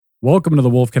Welcome to the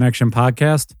Wolf Connection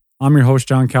podcast. I'm your host,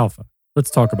 John Kalfa.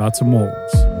 Let's talk about some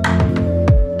wolves.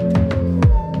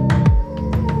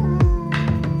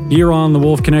 Here on the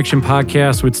Wolf Connection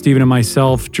podcast with Stephen and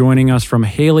myself, joining us from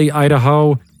Haley,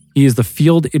 Idaho. He is the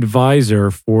field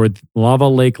advisor for Lava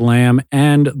Lake Lamb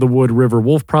and the Wood River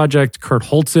Wolf Project, Kurt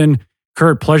Holtzen.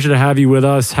 Kurt, pleasure to have you with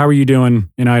us. How are you doing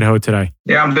in Idaho today?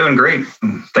 Yeah, I'm doing great.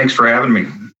 Thanks for having me.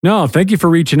 No, thank you for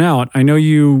reaching out. I know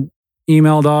you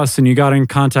emailed us and you got in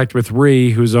contact with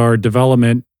Ree, who's our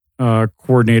development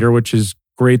coordinator, which is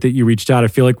great that you reached out. I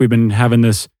feel like we've been having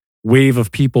this wave of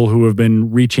people who have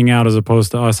been reaching out as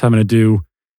opposed to us having to do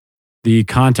the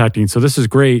contacting. So this is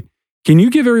great. Can you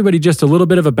give everybody just a little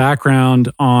bit of a background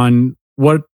on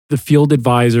what the field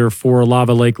advisor for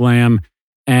Lava Lake Lamb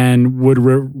and Wood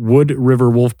River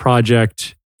Wolf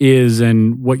Project is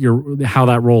and how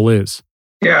that role is?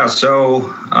 Yeah,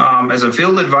 so as a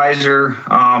field advisor,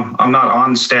 I'm not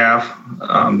on staff.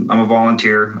 I'm a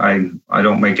volunteer. I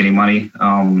don't make any money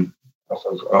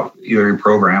off either a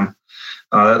program.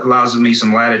 That allows me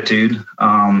some latitude,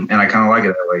 and I kind of like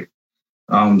it that way.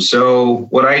 So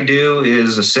what I do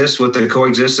is assist with the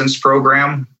coexistence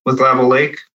program with Lava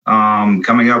Lake,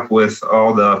 coming up with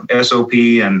all the SOP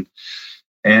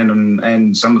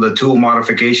and some of the tool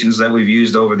modifications that we've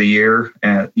used over the years.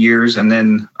 And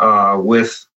then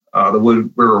with the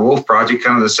Wood River Wolf Project,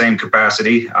 kind of the same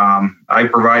capacity. I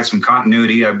provide some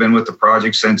continuity. I've been with the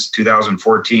project since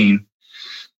 2014.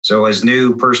 So as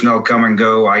new personnel come and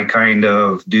go, I kind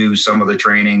of do some of the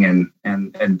training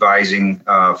and advising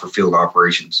for field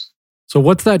operations. So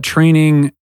what's that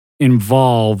training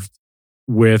involved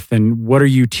with, and what are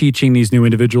you teaching these new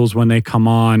individuals when they come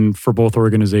on for both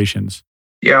organizations?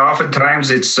 Yeah, oftentimes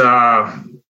it's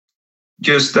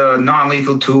just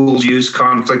non-lethal tools use,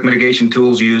 conflict mitigation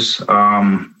tools use,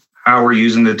 how we're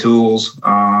using the tools.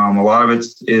 A lot of it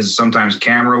is sometimes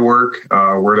camera work,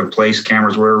 where to place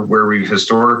cameras where we've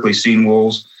historically seen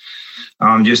wolves,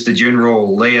 just the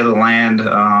general lay of the land,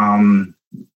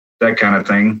 that kind of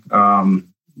thing.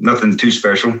 Nothing too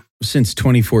special. Since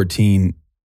 2014,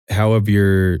 how have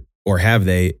your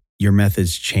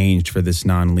methods changed for this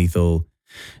non-lethal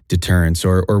deterrence,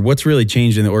 or what's really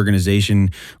changed in the organization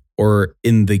or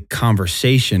in the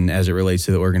conversation as it relates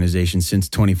to the organization since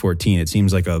 2014? It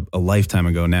seems like a lifetime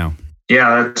ago now.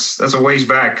 Yeah, that's a ways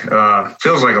back.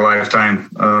 Feels like a lifetime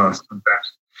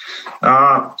sometimes.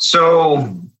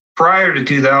 So prior to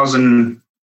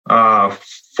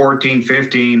 2014,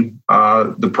 15,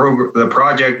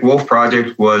 the Wolf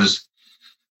Project was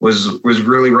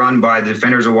really run by the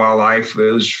Defenders of Wildlife.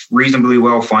 It was reasonably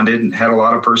well funded and had a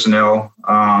lot of personnel.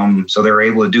 So they were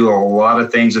able to do a lot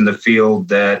of things in the field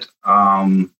that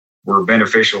were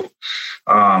beneficial.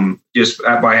 Just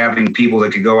by having people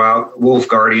that could go out, wolf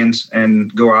guardians,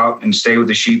 and go out and stay with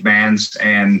the sheep bands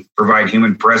and provide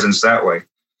human presence that way.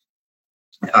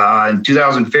 In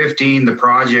 2015, the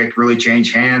project really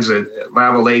changed hands.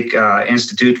 Lava Lake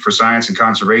Institute for Science and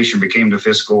Conservation became the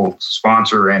fiscal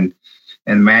sponsor and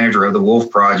manager of the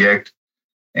Wolf Project,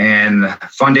 and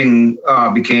funding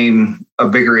became a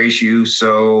bigger issue.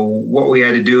 So what we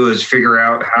had to do is figure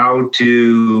out how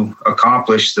to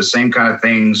accomplish the same kind of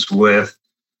things with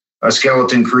a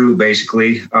skeleton crew,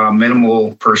 basically,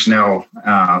 minimal personnel.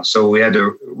 So we had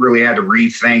to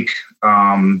rethink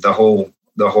the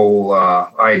whole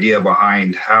idea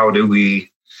behind how do we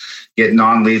get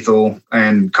non-lethal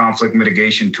and conflict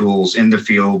mitigation tools in the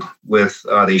field with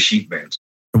these sheep bands.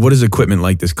 What does equipment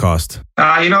like this cost?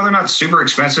 They're not super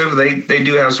expensive. They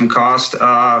do have some cost.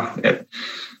 Right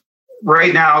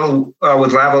now,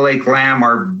 with Lava Lake Lamb,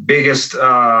 our biggest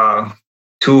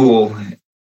tool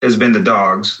has been the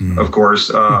dogs, of course.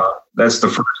 That's the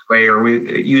first layer.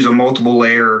 We use a multiple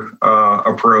layer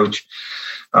approach.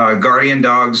 Guardian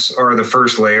dogs are the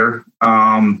first layer.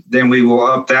 Then we will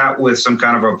up that with some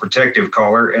kind of a protective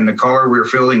collar. And the collar we're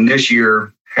filling this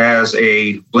year has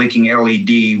a blinking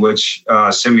LED, which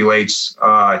simulates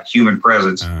human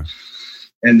presence.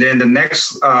 And then the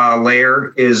next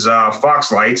layer is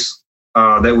Fox lights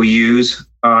that we use.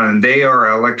 And they are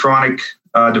an electronic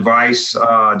device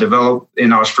developed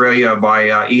in Australia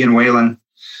by Ian Whalen,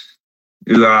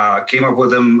 who came up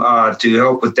with them to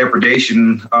help with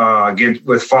depredation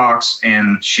with fox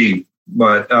and sheep.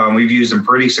 But we've used them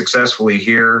pretty successfully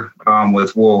here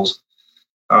with wolves.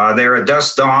 They're a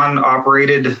dusk dawn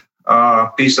operated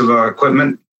piece of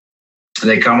equipment.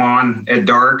 They come on at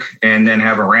dark and then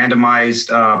have a randomized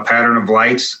pattern of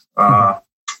lights that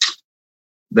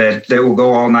will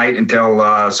go all night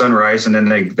until sunrise, and then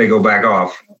they go back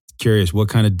off. Curious, what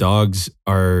kind of dogs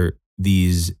are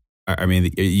these? I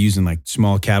mean, are you using like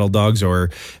small cattle dogs or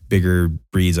bigger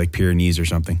breeds like Pyrenees or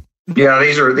something? Yeah,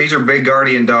 these are big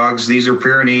guardian dogs. These are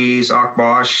Pyrenees,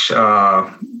 Akbosh,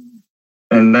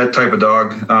 and that type of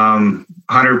dog.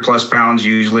 100 plus pounds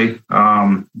usually.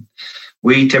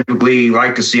 We typically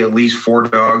like to see at least 4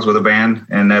 dogs with a band,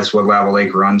 and that's what Lava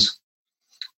Lake runs.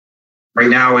 Right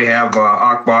now we have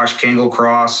Akbosh, Kangal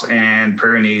Cross, and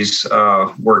Pyrenees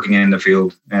working in the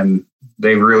field, and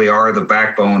they really are the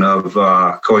backbone of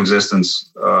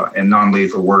coexistence and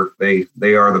non-lethal work. They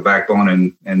are the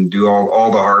backbone and do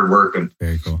all the hard work and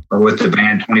Very cool. are with the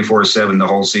band 24/7 the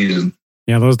whole season.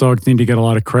 Yeah, those dogs need to get a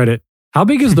lot of credit. How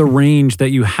big is the range that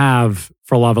you have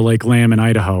for Lava Lake Lamb in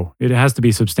Idaho? It has to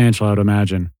be substantial, I would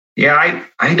imagine. Yeah,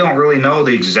 I don't really know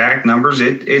the exact numbers.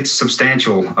 It's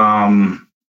substantial.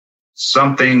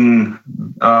 Something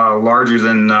larger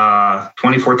than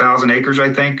 24,000 acres,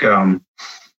 I think.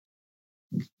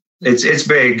 It's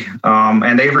big,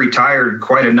 and they've retired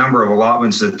quite a number of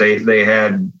allotments that they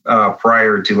had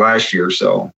prior to last year.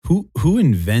 So who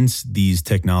invents these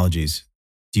technologies?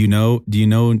 Do you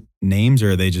know names,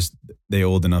 or are they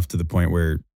old enough to the point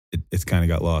where it's kind of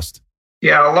got lost?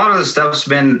 Yeah, a lot of the stuff's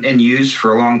been in use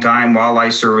for a long time.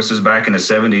 Wildlife Services back in the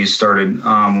 70s started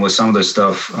with some of this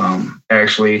stuff,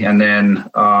 actually. And then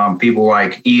people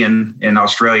like Ian in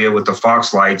Australia with the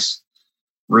fox lights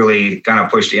really kind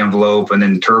of pushed the envelope. And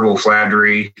then turbo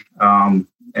flattery and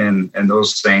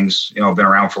those things, been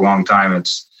around for a long time.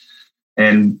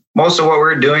 And most of what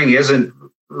we're doing isn't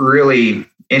really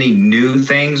any new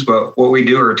things, but what we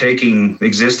do are taking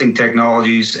existing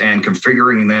technologies and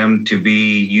configuring them to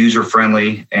be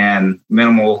user-friendly and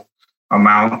minimal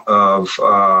amount of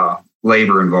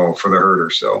labor involved for the herder.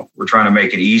 So we're trying to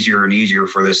make it easier and easier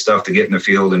for this stuff to get in the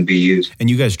field and be used. And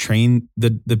you guys train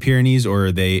the Pyrenees, or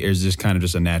is this kind of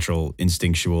just a natural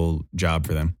instinctual job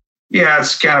for them? Yeah,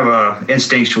 it's kind of a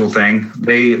instinctual thing.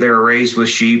 They're raised with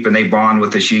sheep and they bond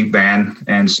with the sheep band,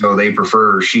 and so they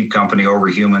prefer sheep company over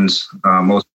humans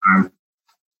most of the time.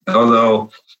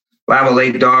 Although Lava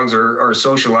Lake dogs are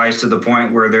socialized to the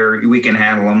point where we can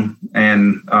handle them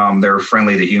and they're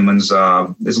friendly to humans.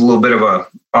 It's a little bit of a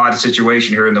odd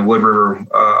situation here in the Wood River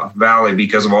Valley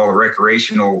because of all the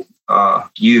recreational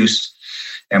use.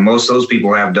 And most of those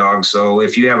people have dogs. So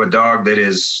if you have a dog that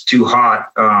is too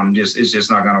hot, it's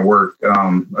just not going to work.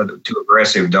 A too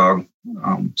aggressive dog.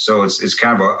 So it's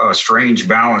kind of a strange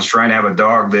balance trying to have a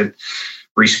dog that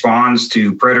responds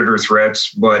to predator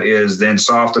threats, but is then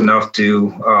soft enough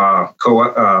to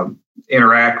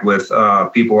interact with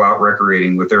people out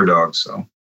recreating with their dogs. So.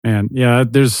 And yeah,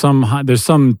 there's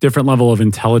some different level of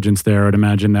intelligence there, I'd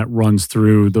imagine, that runs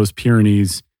through those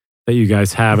Pyrenees that you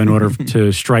guys have in order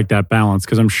to strike that balance.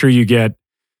 Because I'm sure you get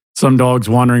some dogs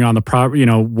wandering on the property,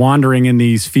 wandering in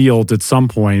these fields at some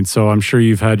point. So I'm sure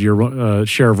you've had your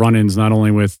share of run-ins, not only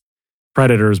with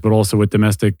predators, but also with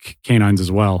domestic canines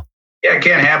as well. Yeah, it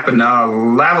can happen.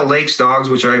 Lava Lake's dogs,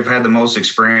 which I've had the most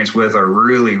experience with, are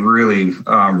really, really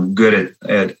good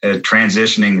at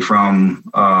transitioning from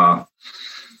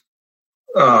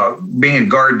being a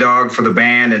guard dog for the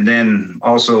band and then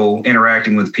also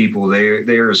interacting with people.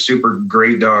 They are super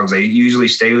great dogs. They usually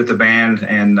stay with the band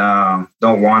and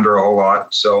don't wander a whole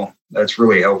lot. So that's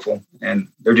really helpful. And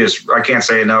I can't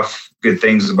say enough good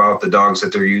things about the dogs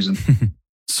that they're using.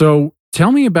 So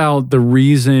tell me about the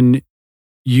reason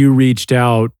you reached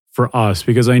out for us,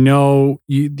 because I know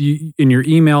you in your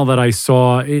email that I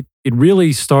saw, it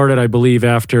really started, I believe,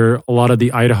 after a lot of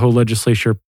the Idaho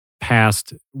legislature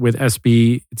passed with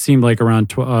SB, it seemed like around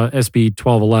SB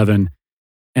 1211.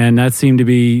 And that seemed to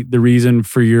be the reason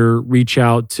for your reach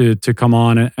out to come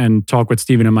on and talk with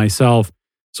Stephen and myself.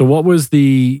 So what was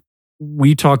we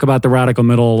talk about the radical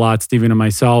middle a lot, Stephen and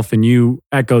myself, and you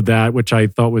echoed that, which I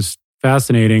thought was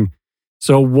fascinating.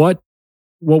 So what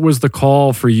was the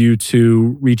call for you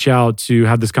to reach out to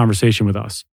have this conversation with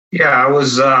us? Yeah, I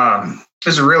was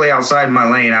this is really outside my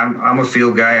lane. I'm a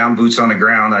field guy. I'm boots on the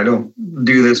ground. I don't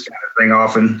do this kind of thing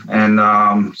often.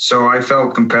 And so I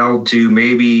felt compelled to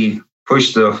maybe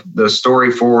push the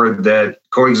story forward that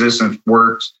coexistence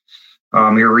works.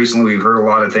 Here recently, we've heard a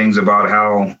lot of things about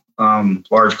how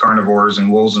large carnivores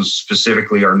and wolves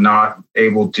specifically are not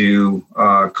able to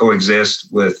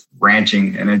coexist with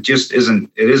ranching. And it just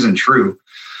isn't true.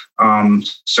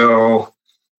 So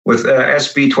with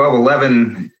SB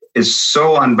 1211, is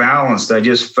so unbalanced. I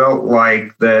just felt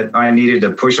like that I needed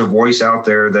to push a voice out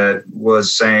there that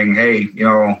was saying, hey,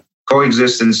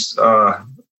 coexistence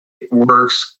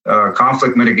works,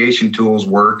 conflict mitigation tools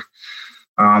work.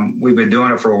 We've been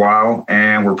doing it for a while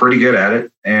and we're pretty good at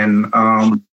it. And,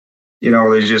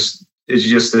 it's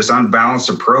just this unbalanced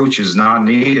approach is not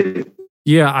needed.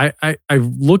 Yeah,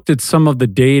 I've looked at some of the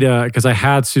data because I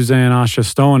had Suzanne Asha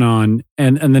Stone on,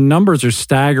 and the numbers are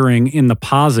staggering in the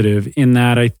positive in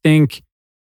that I think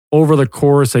over the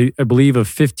course, I believe, of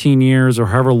 15 years or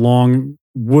however long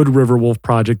Wood River Wolf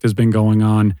Project has been going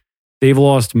on, they've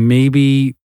lost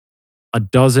maybe a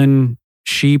dozen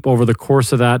sheep over the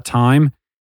course of that time.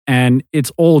 And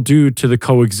it's all due to the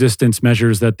coexistence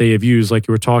measures that they have used, like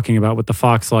you were talking about with the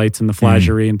fox lights and the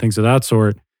flagerie and things of that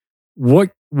sort.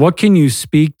 What can you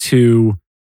speak to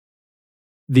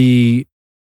the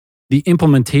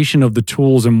implementation of the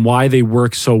tools and why they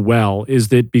work so well?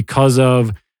 Is it because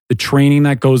of the training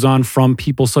that goes on from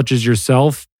people such as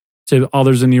yourself to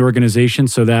others in the organization,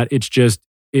 so that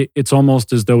it's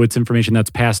almost as though it's information that's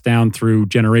passed down through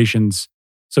generations,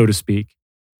 so to speak?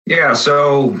 Yeah,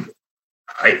 so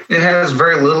it has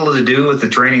very little to do with the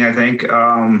training, I think.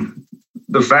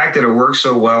 The fact that it works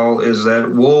so well is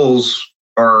that wolves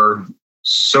are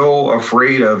so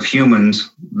afraid of humans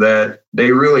that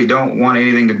they really don't want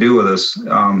anything to do with us.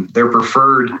 Their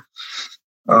preferred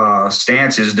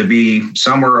stance is to be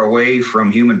somewhere away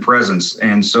from human presence.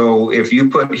 And so if you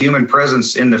put human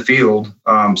presence in the field,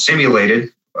 simulated,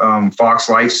 fox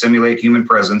lights simulate human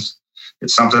presence.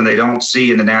 It's something they don't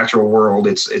see in the natural world.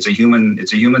 It's a human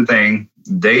thing.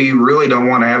 They really don't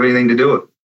want to have anything to do with it.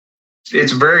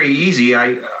 It's very easy.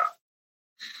 I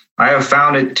have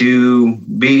found it to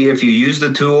be, if you use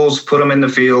the tools, put them in the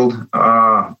field,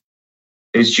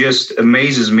 it just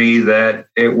amazes me that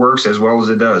it works as well as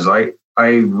it does. I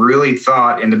really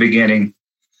thought in the beginning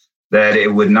that it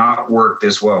would not work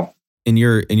this well. In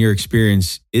your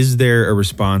experience, is there a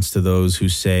response to those who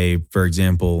say, for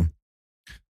example,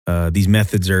 these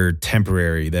methods are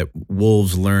temporary, that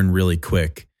wolves learn really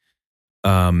quick?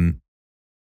 And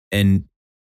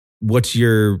what is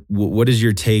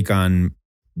your take on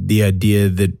the idea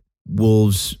that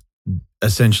wolves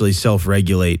essentially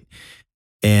self-regulate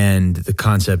and the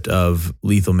concept of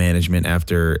lethal management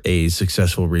after a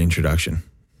successful reintroduction?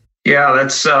 Yeah,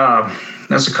 that's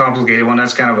a complicated one.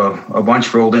 That's kind of a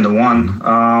bunch rolled into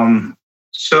one.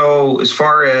 So as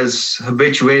far as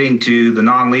habituating to the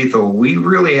non-lethal, we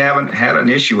really haven't had an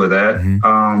issue with that.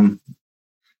 Mm-hmm.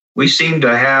 We seem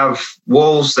to have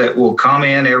wolves that will come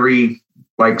in every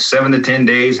 7 to 10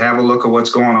 days, have a look at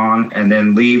what's going on, and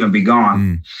then leave and be gone.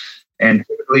 Mm. And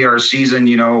typically our season,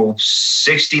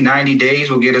 60, 90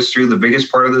 days will get us through the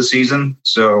biggest part of the season.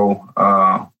 So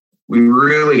we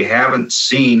really haven't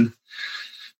seen,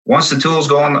 once the tools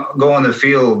go in the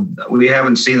field, we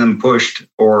haven't seen them pushed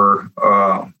or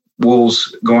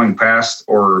wolves going past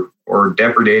or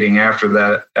depredating after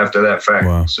that fact.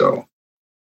 Wow. So,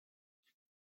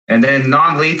 and then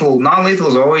non-lethal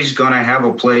is always going to have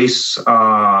a place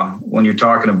when you're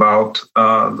talking about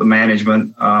the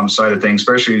management side of things,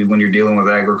 especially when you're dealing with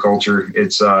agriculture.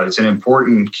 It's an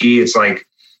important key. It's like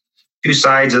two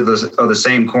sides of the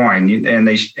same coin,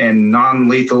 and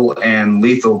non-lethal and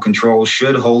lethal control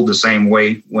should hold the same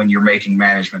weight when you're making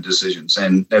management decisions,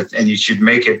 and you should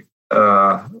make it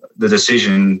the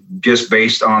decision just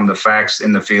based on the facts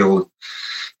in the field,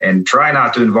 and try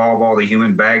not to involve all the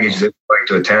human baggage that we like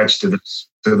to attach to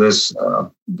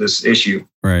this issue.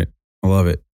 Right, I love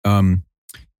it. In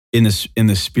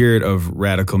the spirit of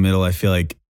radical middle, I feel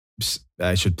like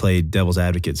I should play devil's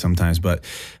advocate sometimes, but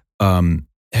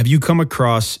have you come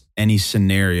across any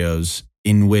scenarios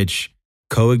in which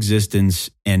coexistence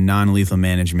and non-lethal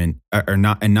management and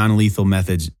non-lethal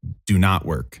methods do not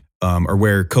work, or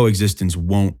where coexistence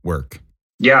won't work?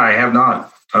 Yeah, I have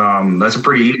not. That's a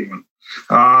pretty easy one.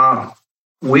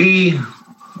 We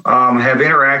have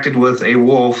interacted with a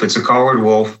wolf. It's a collared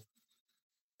wolf.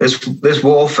 This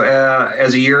wolf,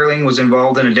 as a yearling, was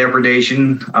involved in a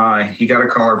depredation. He got a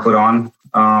collar put on.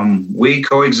 We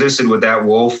coexisted with that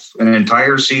wolf an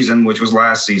entire season, which was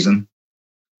last season.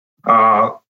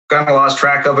 Kind of lost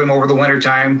track of him over the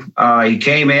wintertime. He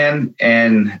came in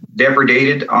and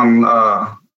depredated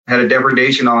had a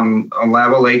depredation on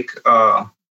Lava Lake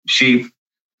sheep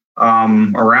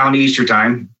around Easter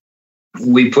time.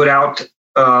 We put out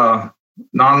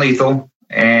non-lethal,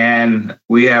 and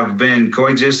we have been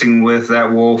coexisting with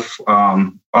that wolf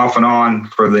off and on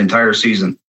for the entire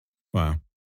season. Wow.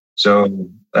 So,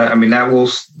 that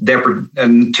wolf's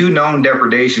two known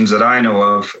depredations that I know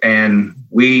of, and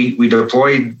we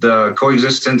deployed the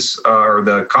coexistence or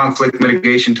the conflict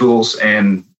mitigation tools,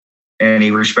 and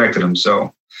he respected them.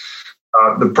 So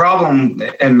the problem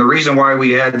and the reason why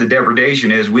we had the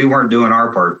depredation is we weren't doing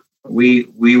our part. We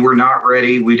were not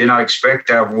ready. We did not expect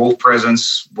to have wolf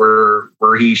presence where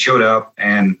he showed up,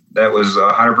 and that was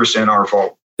 100% our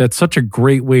fault. That's such a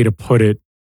great way to put it,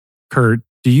 Kurt.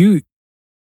 Do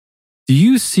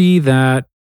you see that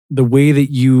the way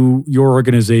that your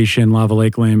organization, Lava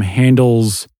Lake Lamb,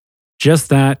 handles just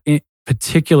that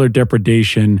particular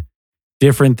depredation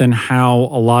different than how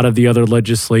a lot of the other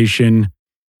legislation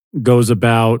goes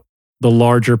about the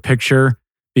larger picture?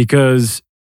 Because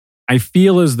I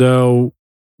feel as though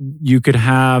you could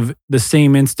have the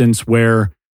same instance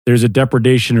where there's a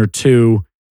depredation or two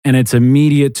and it's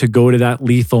immediate to go to that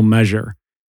lethal measure.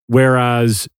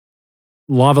 Whereas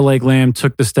Lava Lake Lamb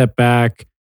took the step back,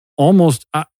 almost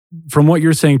from what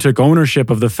you're saying, took ownership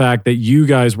of the fact that you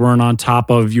guys weren't on top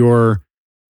of your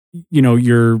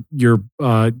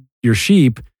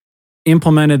sheep,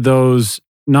 implemented those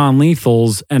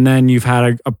non-lethals, and then you've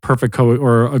had a perfect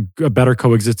a better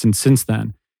coexistence since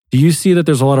then. Do you see that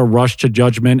there's a lot of rush to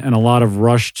judgment and a lot of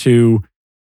rush to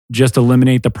just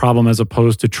eliminate the problem as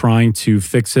opposed to trying to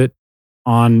fix it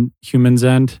on humans'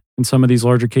 end in some of these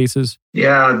larger cases?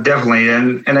 Yeah, definitely.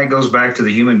 And that goes back to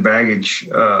the human baggage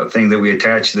thing that we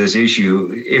attach to this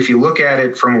issue. If you look at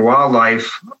it from a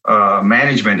wildlife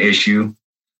management issue,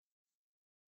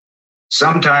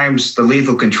 sometimes the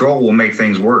lethal control will make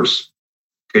things worse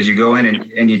because you go in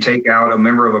and you take out a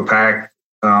member of a pack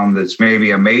that's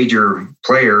maybe a major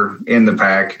player in the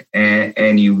pack,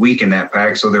 and you weaken that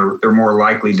pack so they're more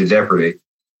likely to depredate.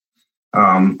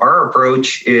 Our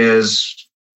approach is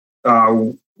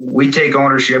we take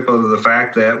ownership of the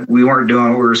fact that we weren't doing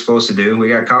what we were supposed to do. We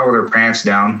got caught with our pants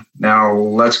down. Now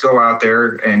let's go out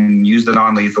there and use the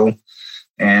non-lethal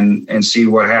and see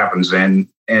what happens. And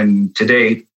to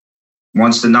date,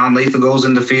 once the non-lethal goes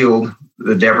in the field,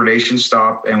 the depredation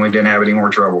stopped and we didn't have any more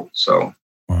trouble. So,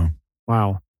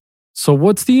 wow. So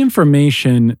what's the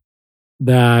information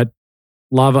that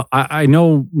I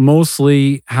know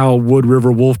mostly how Wood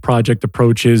River Wolf Project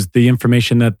approaches the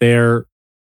information that they're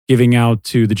giving out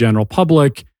to the general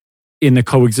public in the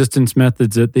coexistence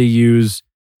methods that they use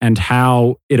and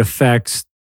how it affects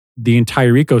the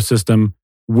entire ecosystem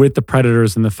with the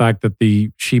predators and the fact that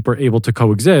the sheep are able to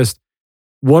coexist.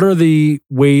 What are the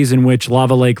ways in which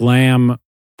Lava Lake Lamb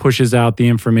pushes out the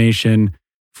information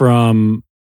from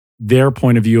their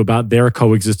point of view about their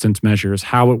coexistence measures,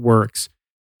 how it works?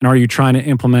 And are you trying to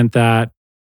implement that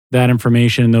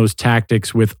information and those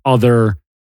tactics with other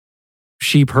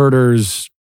sheep herders,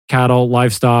 cattle,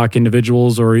 livestock,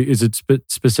 individuals, or is it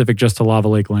specific just to Lava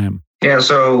Lake Lamb? Yeah,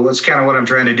 so that's kind of what I'm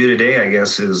trying to do today, I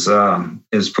guess, is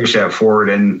push that forward.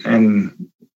 And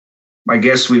I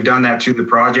guess we've done that through the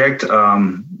project.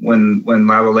 When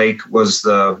Lava Lake was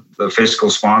the fiscal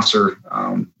sponsor,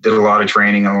 did a lot of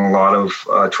training and a lot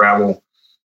of travel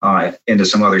into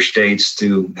some other states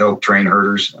to help train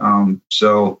herders.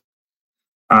 So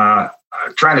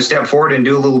trying to step forward and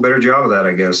do a little better job of that,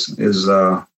 I guess, is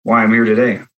why I'm here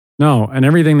today. No, and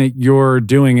everything that you're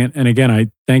doing, and again, I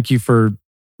thank you for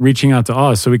reaching out to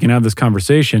us so we can have this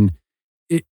conversation.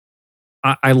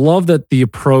 I love that the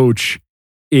approach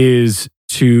is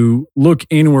to look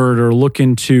inward or look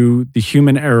into the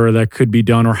human error that could be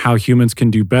done or how humans can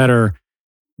do better.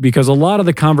 Because a lot of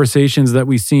the conversations that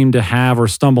we seem to have or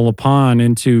stumble upon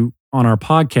into on our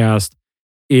podcast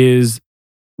is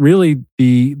really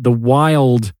the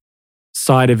wild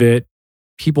side of it,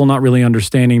 people not really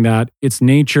understanding that it's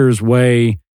nature's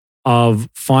way of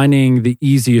finding the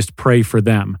easiest prey for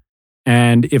them.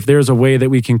 And if there's a way that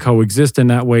we can coexist in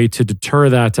that way to deter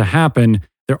that to happen,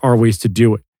 there are ways to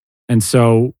do it. And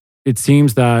so it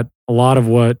seems that a lot of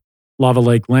what Lava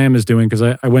Lake Lamb is doing, because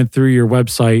I went through your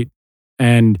website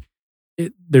and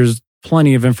there's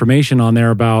plenty of information on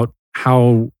there about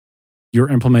how you're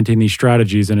implementing these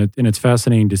strategies, and it's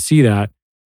fascinating to see that.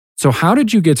 So how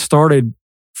did you get started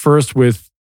first with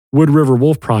Wood River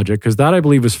Wolf Project? Because that I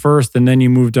believe was first, and then you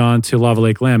moved on to Lava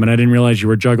Lake Lamb, and I didn't realize you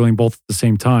were juggling both at the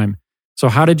same time. So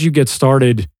how did you get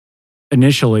started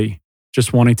initially,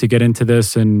 just wanting to get into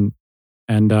this and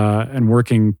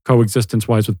working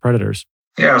coexistence-wise with predators?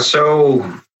 Yeah,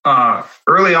 so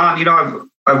early on,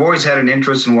 I've always had an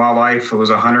interest in wildlife. I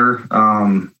was a hunter,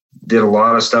 did a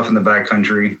lot of stuff in the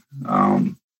backcountry.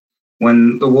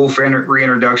 When the wolf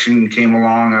reintroduction came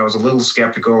along, I was a little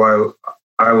skeptical.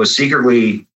 I was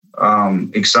secretly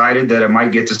excited that I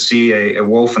might get to see a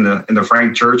wolf in the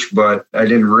Frank Church, but I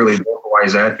didn't really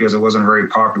vocalize that because it wasn't a very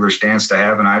popular stance to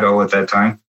have in Idaho at that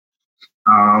time.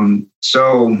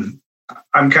 So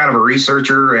I'm kind of a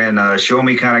researcher and a show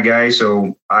me kind of guy.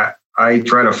 So I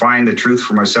try to find the truth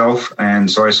for myself. And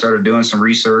so I started doing some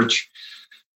research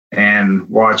and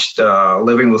watched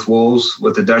Living with Wolves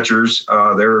with the Dutchers,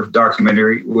 their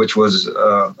documentary, which was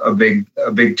a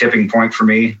big tipping point for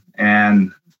me.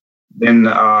 And then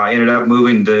ended up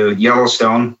moving to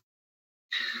Yellowstone.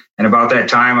 And about that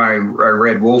time, I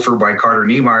read Wolfer by Carter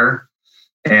Niemeyer.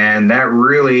 And that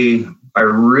really I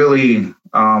really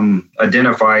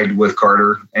identified with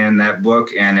Carter and that book,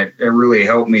 and it really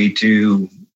helped me to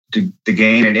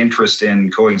gain an interest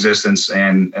in coexistence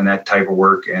and that type of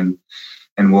work and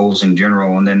wolves in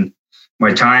general. And then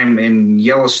my time in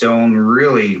Yellowstone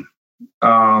really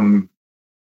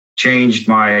changed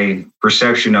my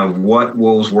perception of what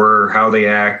wolves were, how they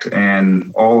act,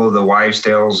 and all of the wives'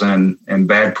 tales and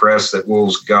bad press that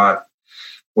wolves got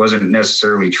wasn't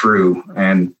necessarily true.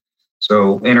 And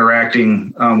so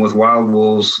interacting with wild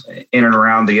wolves in and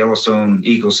around the Yellowstone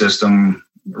ecosystem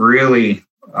really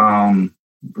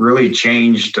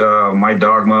changed my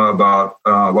dogma about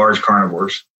large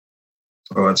carnivores.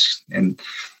 So and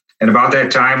about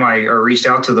that time, I reached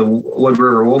out to the Wood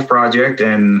River Wolf Project,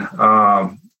 and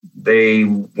they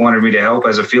wanted me to help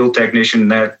as a field technician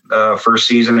that first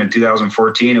season in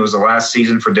 2014. It was the last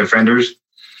season for Defenders.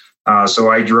 So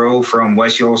I drove from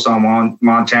West Yellowstone,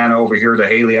 Montana over here to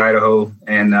Haley, Idaho,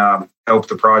 and helped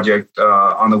the project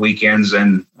on the weekends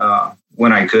and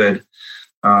when I could.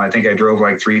 I think I drove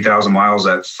like 3,000 miles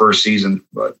that first season,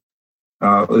 but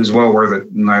it was well worth it,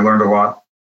 and I learned a lot.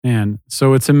 Man,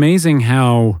 so it's amazing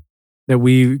how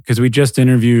because we just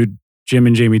interviewed Jim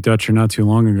and Jamie Dutcher not too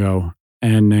long ago,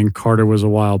 and then Carter was a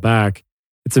while back.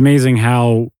 It's amazing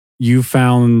how you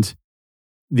found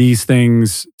these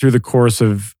things through the course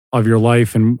of your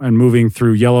life and moving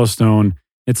through Yellowstone.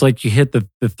 It's like you hit the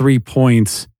 3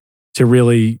 points to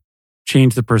really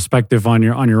change the perspective on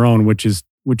your own, which is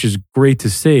great to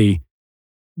see.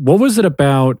 What was it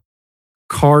about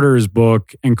Carter's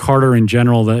book and Carter in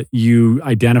general that you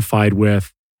identified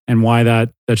with, and why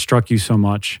that struck you so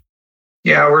much?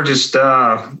 Yeah, we're just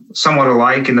somewhat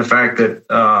alike in the fact that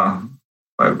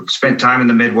I've spent time in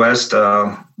the Midwest,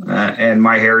 and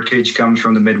my heritage comes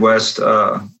from the Midwest,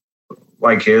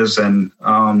 like his, and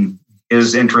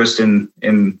his interest in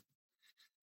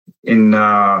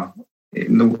the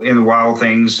wild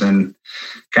things, and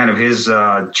kind of his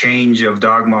change of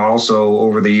dogma also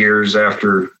over the years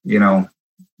after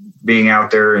being out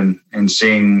there and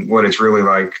seeing what it's really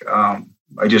like.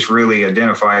 I just really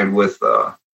identified with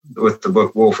the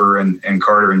book Wolfer and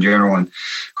Carter in general. And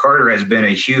Carter has been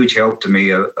a huge help to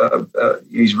me.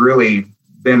 He's really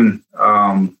been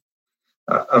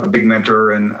a big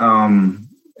mentor, and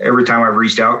every time I've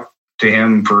reached out to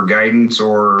him for guidance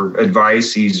or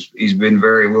advice, he's been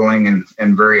very willing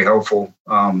and very helpful.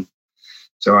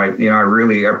 So I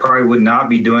probably would not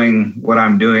be doing what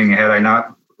I'm doing had I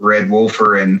not read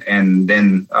Wolfer and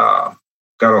then got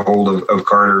a hold of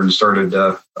Carter and started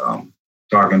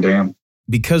talking to him.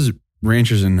 Because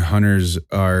ranchers and hunters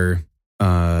are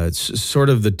sort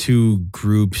of the two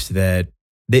groups that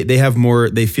they have more,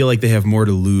 they feel like they have more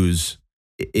to lose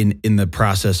in the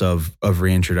process of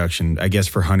reintroduction. I guess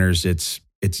for hunters, it's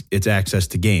access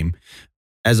to game.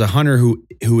 As a hunter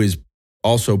who is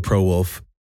also pro wolf,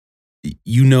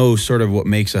 sort of what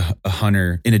makes a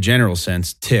hunter in a general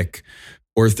sense tick,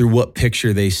 or through what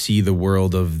picture they see the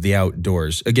world of the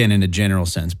outdoors, again, in a general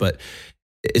sense. But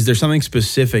is there something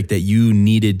specific that you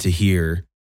needed to hear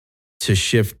to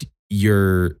shift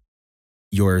your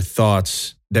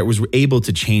thoughts that was able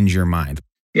to change your mind?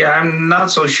 Yeah, I'm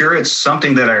not so sure. It's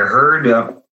something that I heard.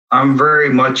 I'm very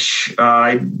much,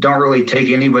 I don't really take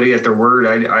anybody at their word.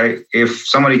 If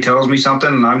somebody tells me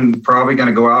something, I'm probably going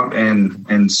to go out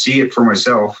and see it for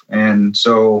myself. And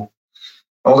so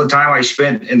all the time I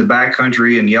spent in the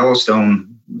backcountry in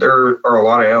Yellowstone, there are a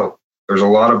lot of elk. There's a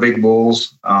lot of big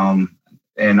bulls.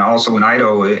 And also in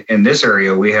Idaho, in this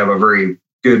area, we have a very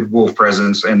good wolf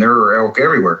presence, and there are elk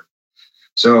everywhere.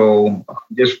 So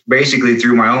just basically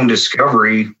through my own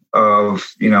discovery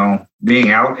of,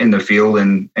 being out in the field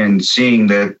and seeing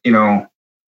that,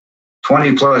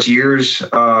 20 plus years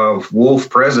of wolf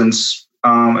presence,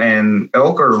 and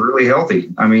elk are really healthy.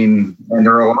 I mean, and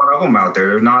there are a lot of them out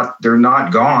there. They're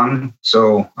not gone.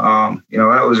 So,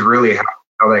 that was really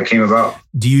how that came about.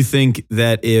 Do you think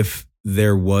that if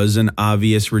there was an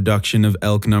obvious reduction of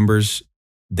elk numbers,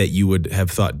 that you would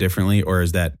have thought differently, or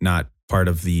is that not part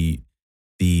of the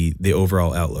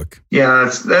overall outlook? Yeah,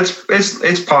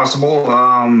 it's possible.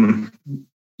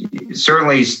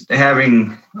 Certainly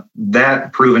having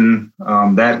that proven,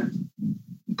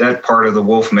 that part of the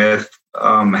wolf myth,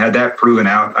 had that proven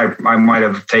out, I might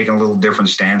have taken a little different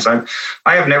stance. I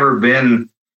have never been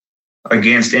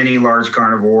against any large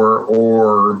carnivore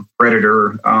or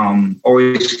predator.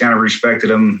 Always kind of respected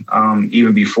them,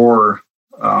 even before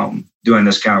doing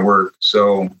this kind of work.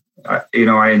 So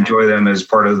I enjoy them as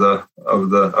part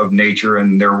of nature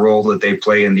and their role that they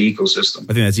play in the ecosystem.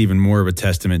 I think that's even more of a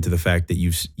testament to the fact that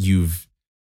you've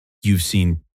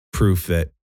seen proof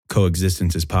that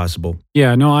coexistence is possible.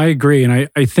 Yeah, no, I agree. And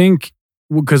I think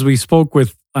because we spoke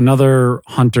with another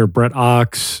hunter, Brett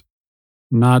Ox,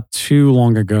 not too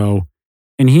long ago,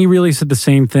 and he really said the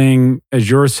same thing as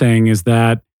you're saying, is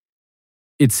that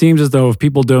it seems as though if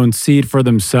people don't see it for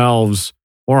themselves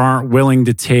or aren't willing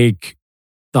to take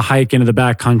the hike into the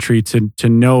backcountry to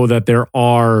know that there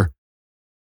are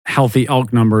healthy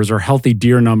elk numbers or healthy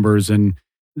deer numbers, and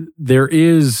there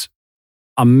is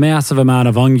a massive amount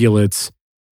of ungulates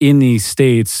in these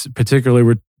states, particularly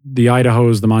with the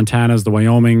Idahos, the Montanas, the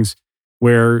Wyomings,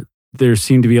 where there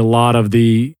seem to be a lot of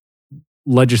the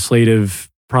legislative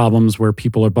problems where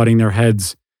people are butting their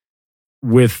heads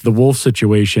with the wolf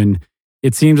situation.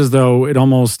 It seems as though it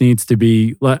almost needs to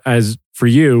be, as for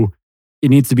you, it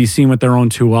needs to be seen with their own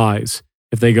two eyes.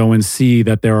 If they go and see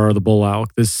that there are the bull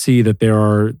elk, to see that there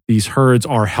are these herds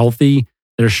are healthy,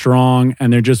 they're strong,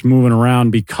 and they're just moving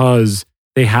around because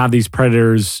they have these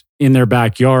predators in their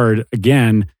backyard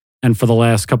again. And for the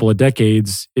last couple of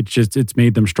decades, it's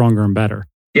made them stronger and better.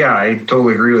 Yeah, I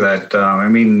totally agree with that. I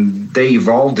mean, they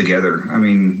evolved together. I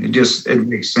mean, it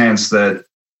makes sense that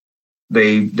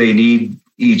they need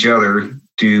each other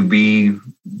to be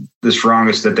the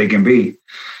strongest that they can be.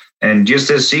 And just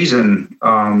this season,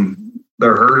 the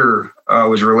herder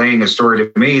was relaying a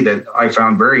story to me that I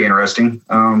found very interesting.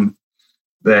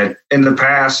 That in the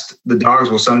past, the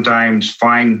dogs will sometimes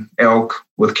find elk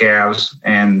with calves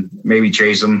and maybe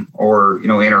chase them or,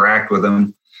 interact with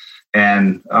them.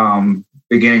 And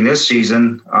beginning this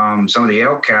season, some of the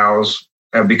elk cows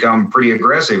have become pretty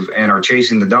aggressive and are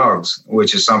chasing the dogs,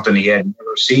 which is something he had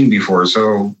never seen before.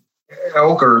 So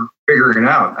elk are figuring it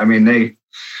out. I mean, they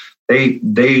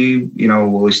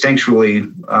will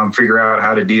instinctually figure out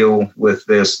how to deal with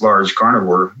this large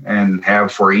carnivore and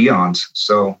have for eons.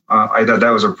 So I thought that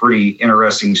was a pretty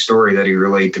interesting story that he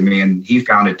relayed to me, and he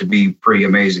found it to be pretty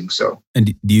amazing. So,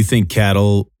 and do you think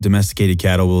domesticated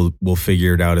cattle will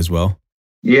figure it out as well?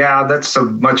 Yeah, that's a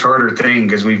much harder thing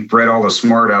because we've bred all the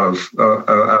smart out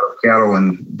of cattle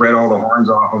and bred all the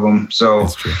horns off of them. So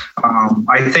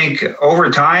I think over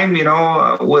time,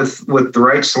 with the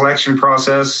right selection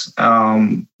process,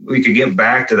 we could get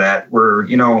back to that where,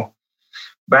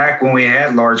 back when we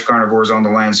had large carnivores on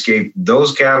the landscape,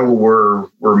 those cattle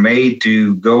were made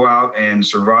to go out and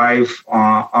survive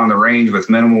on the range with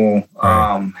minimal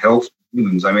health.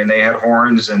 I mean, they had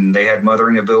horns and they had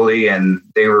mothering ability, and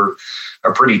they were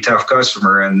a pretty tough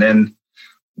customer. And then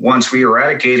once we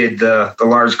eradicated the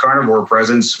large carnivore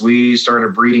presence, we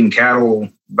started breeding cattle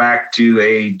back to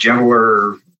a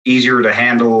gentler, easier to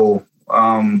handle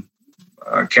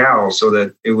cow, so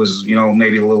that it was,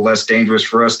 maybe a little less dangerous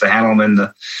for us to handle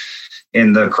them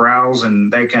in the corrals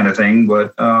and that kind of thing.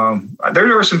 But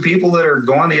there are some people that are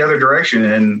going the other direction,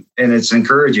 and it's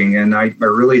encouraging. And I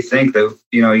really think that,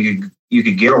 you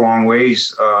could get a long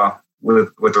ways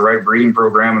with the right breeding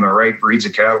program and the right breeds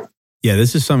of cattle. Yeah,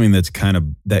 this is something that kind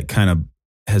of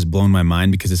has blown my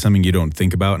mind, because it's something you don't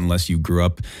think about unless you grew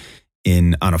up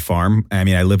on a farm. I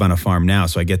mean, I live on a farm now,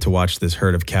 so I get to watch this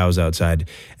herd of cows outside,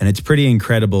 and it's pretty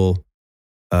incredible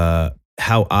how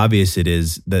obvious it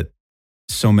is that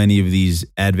so many of these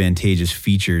advantageous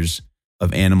features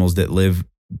of animals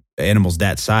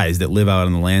that size that live out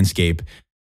on the landscape,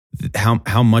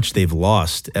 how much they've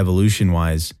lost evolution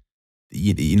wise.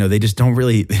 They just don't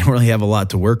really have a lot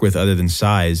to work with other than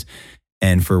size.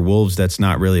 And for wolves, that's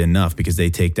not really enough, because they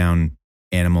take down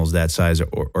animals that size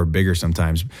or bigger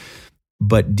sometimes.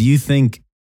 But do you think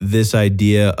this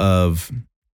idea of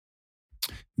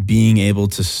being able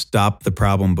to stop the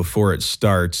problem before it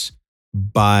starts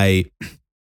by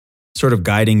sort of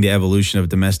guiding the evolution of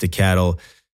domestic cattle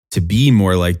to be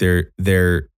more like their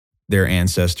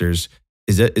ancestors,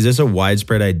 is this a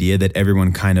widespread idea that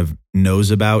everyone kind of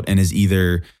knows about and is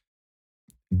either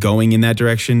going in that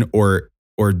direction or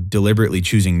deliberately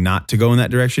choosing not to go in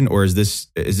that direction? Or is this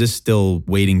still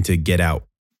waiting to get out?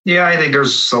 Yeah, I think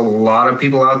there's a lot of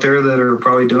people out there that are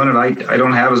probably doing it. I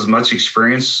don't have as much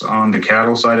experience on the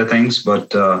cattle side of things,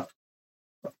 but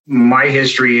my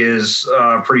history is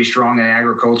pretty strong in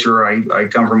agriculture. I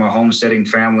come from a homesteading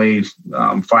family,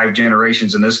 5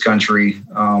 generations in this country,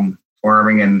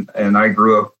 farming, and I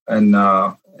grew up and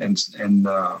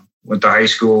went to high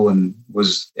school and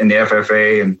was in the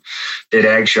FFA and did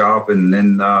ag shop, and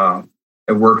then I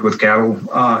worked with cattle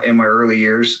in my early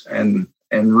years, and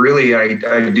really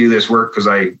I do this work because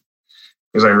I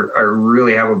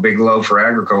really have a big love for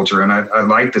agriculture, and I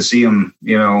like to see them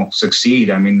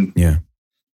succeed. I mean, yeah,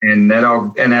 and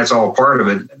that's all part of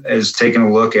it, is taking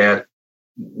a look at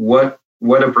what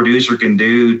a producer can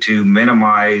do to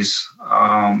minimize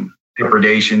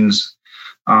depredations,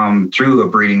 through a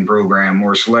breeding program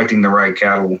or selecting the right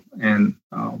cattle and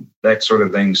that sort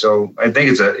of thing. So I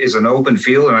think it's an open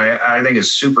field, and I think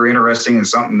it's super interesting and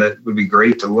something that would be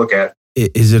great to look at.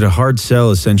 Is it a hard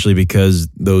sell essentially because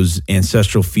those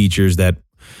ancestral features that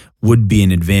would be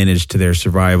an advantage to their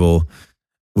survival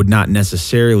would not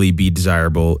necessarily be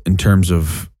desirable in terms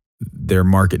of their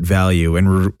market value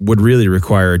and would really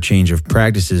require a change of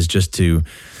practices just to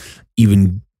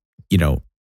even,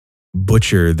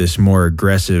 butcher this more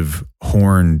aggressive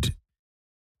horned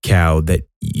cow that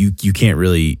you can't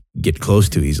really get close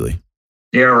to easily?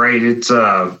 Yeah, right. It's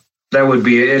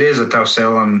it is a tough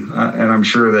sell, and I'm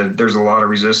sure that there's a lot of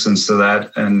resistance to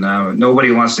that, and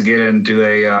nobody wants to get into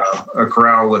a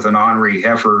corral with an ornery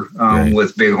heifer Right.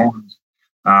 with big horns,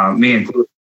 me included.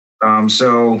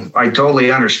 So I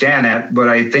totally understand that, but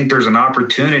I think there's an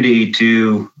opportunity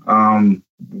to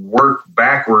work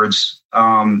backwards,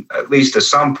 at least to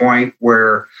some point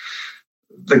where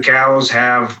the cows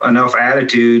have enough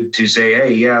attitude to say,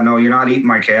 hey, yeah, no, you're not eating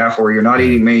my calf or you're not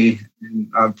eating me.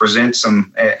 Present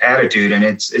some attitude, and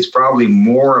it's probably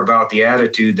more about the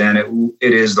attitude than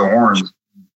it is the horns.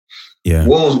 Yeah,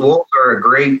 Wolves are a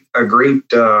great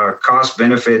cost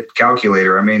benefit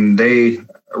calculator. I mean, they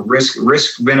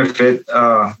risk benefit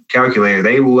calculator.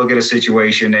 They will look at a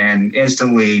situation and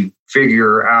instantly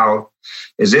figure out,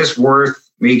 is this worth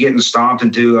me getting stomped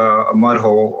into a mud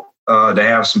hole to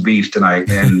have some beef tonight?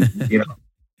 And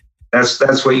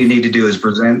that's what you need to do, is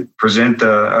present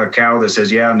a cow that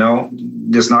says, yeah, no,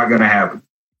 this is not going to happen.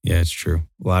 yeah, it's true.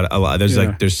 A lot.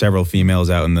 There's several females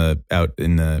out in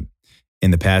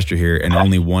the pasture here, and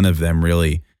only one of them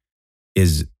really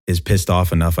is pissed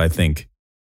off enough, I think,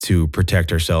 to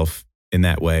protect herself in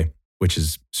that way, which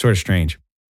is sort of strange.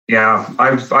 Yeah,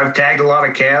 I've tagged a lot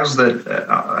of calves that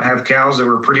have cows that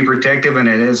were pretty protective, and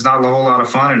it's not a whole lot of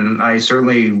fun. And I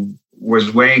certainly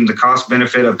was weighing the cost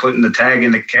benefit of putting the tag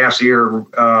in the calf's ear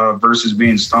versus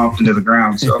being stomped into the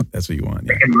ground. So that's what you want.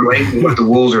 Yeah. I can relate to what the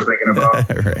wolves are thinking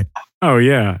about. Right. Oh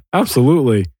yeah,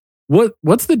 absolutely.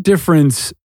 What's the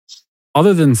difference,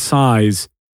 other than size,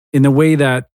 in the way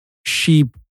that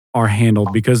sheep are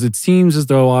handled? Because it seems as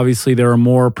though obviously there are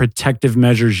more protective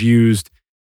measures used,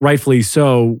 rightfully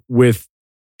so, with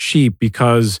sheep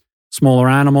because smaller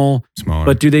animal.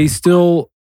 But do they still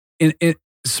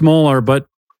smaller? But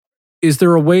is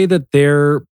there a way that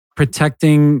they're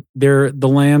protecting the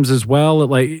lambs as well?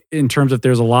 Like in terms of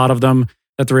there's a lot of them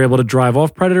that they're able to drive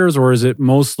off predators, or is it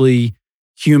mostly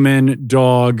human,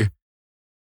 dog,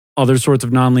 other sorts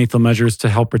of non-lethal measures to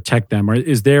help protect them? Or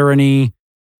is there any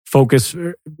focus?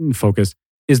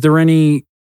 Is there any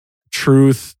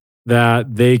truth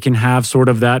that they can have sort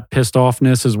of that pissed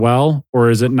offness as well? Or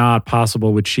is it not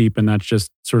possible with sheep and that's just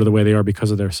sort of the way they are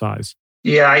because of their size?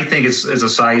 Yeah, I think it's a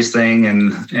size thing,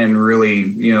 and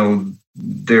really,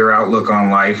 their outlook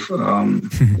on life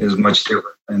is much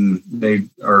different, and they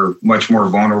are much more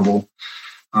vulnerable.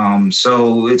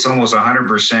 So it's almost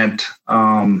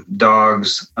 100%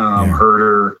 dogs,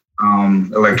 herder,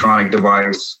 electronic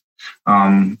device.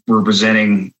 We're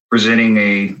presenting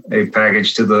a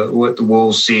package to what the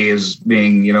wolves see as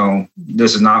being,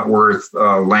 this is not worth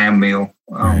a lamb meal.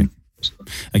 Right.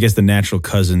 I guess the natural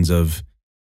cousins of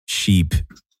sheep,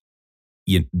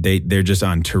 they're just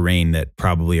on terrain that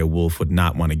probably a wolf would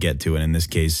not want to get to, and in this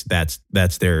case, that's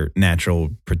their natural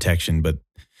protection. But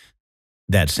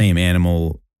that same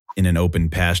animal in an open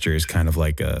pasture is kind of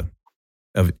like an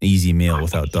easy meal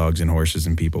without dogs and horses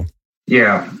and people.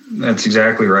 Yeah, that's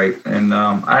exactly right. And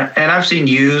I've seen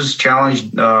ewes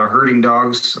challenge herding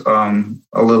dogs a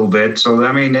little bit. So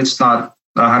I mean, it's not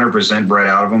 100% bred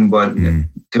out of them, but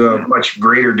to a much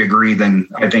greater degree than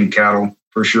I think cattle,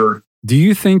 for sure. Do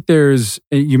you think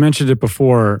you mentioned it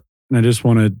before, and I just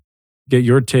want to get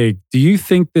your take. Do you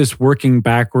think this working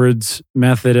backwards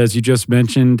method, as you just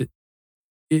mentioned,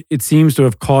 it seems to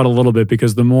have caught a little bit,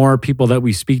 because the more people that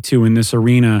we speak to in this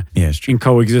arena in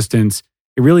coexistence,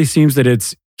 it really seems that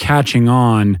it's catching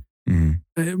on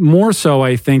more so,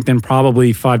 I think, than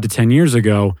probably 5 to 10 years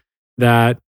ago,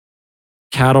 that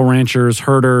cattle ranchers,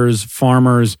 herders,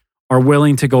 farmers are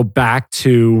willing to go back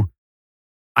to,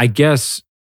 I guess,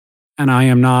 and I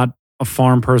am not a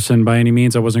farm person by any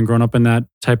means. I wasn't grown up in that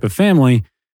type of family,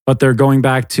 but they're going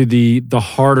back to the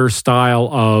harder style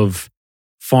of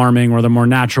farming, or the more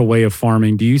natural way of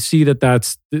farming. Do you see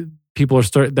that's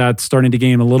starting to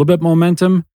gain a little bit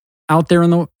momentum out there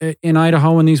in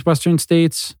Idaho and these western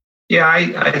states? Yeah,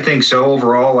 I think so.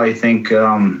 Overall, I think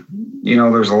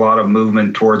there's a lot of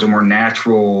movement towards a more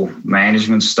natural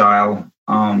management style,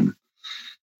 and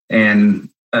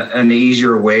an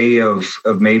easier way of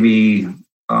maybe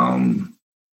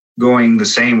going the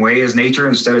same way as nature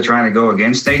instead of trying to go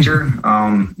against nature.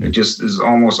 It just is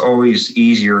almost always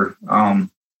easier.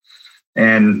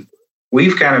 And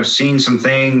we've kind of seen some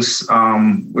things.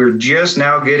 We're just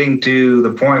now getting to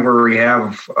the point where we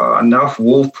have enough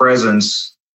wolf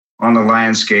presence on the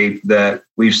landscape that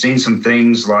we've seen some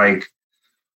things like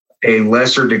a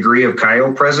lesser degree of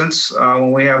coyote presence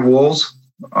when we have wolves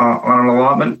on an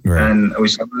allotment. Right. And we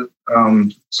saw that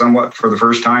somewhat for the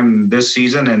first time this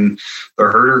season. And the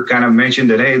herder kind of mentioned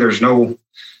that, hey, there's no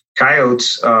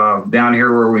coyotes down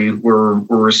here where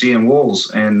we're seeing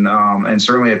wolves. And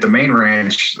certainly at the main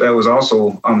ranch, that was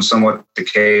also somewhat the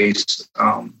case.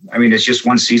 I mean, it's just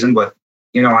one season, but,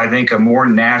 I think a more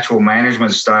natural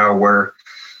management style where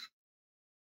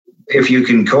if you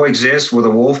can coexist with a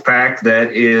wolf pack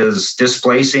that is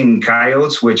displacing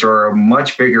coyotes, which are a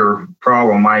much bigger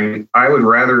problem, I would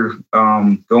rather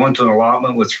go into an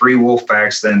allotment with 3 wolf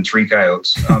packs than 3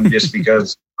 coyotes, just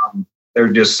because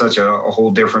they're just such a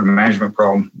whole different management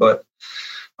problem. But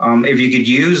if you could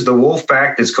use the wolf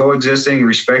pack that's coexisting,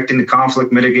 respecting the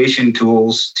conflict mitigation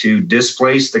tools to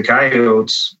displace the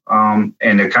coyotes,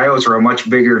 and the coyotes are a much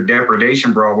bigger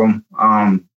depredation problem,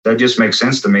 that just makes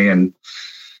sense to me.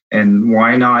 And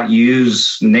why not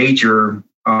use nature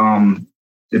to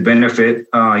benefit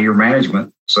your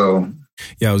management? So,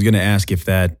 yeah, I was going to ask if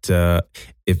that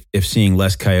if seeing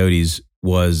less coyotes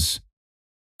was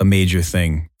a major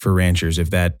thing for ranchers, if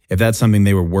that's something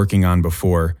they were working on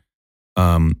before,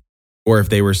 or if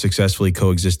they were successfully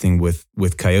coexisting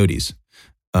with coyotes.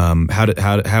 How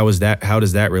does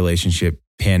that relationship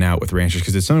pan out with ranchers?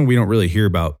 Because it's something we don't really hear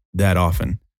about that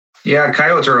often. Yeah,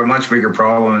 coyotes are a much bigger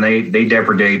problem, and they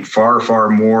depredate far, far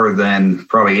more than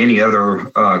probably any other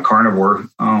carnivore.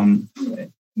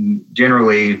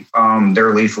 Generally,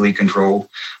 they're lethally controlled.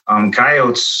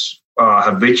 Coyotes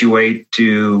habituate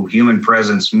to human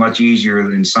presence much easier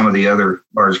than some of the other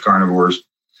large carnivores.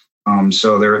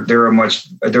 So they're a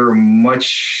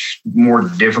much more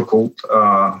difficult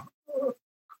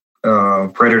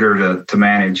predator to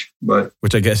manage. But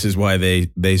which I guess is why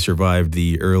they survived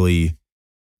the early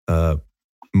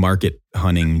market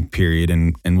hunting period,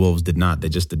 and wolves did not. They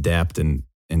just adapt and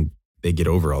they get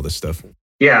over all this stuff.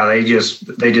 Yeah, they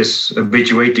just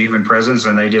habituate to human presence,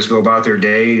 and they just go about their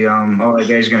day. That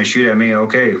guy's going to shoot at me.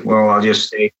 Okay, well, I'll just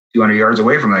stay 200 yards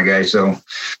away from that guy. So,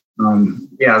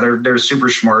 they're super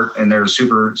smart, and they're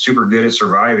super good at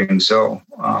surviving. So,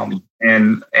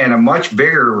 and a much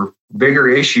bigger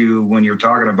issue when you're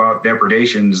talking about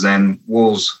depredations than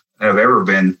wolves have ever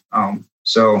been.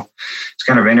 So it's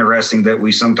kind of interesting that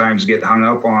we sometimes get hung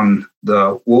up on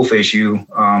the wolf issue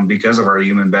because of our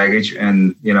human baggage.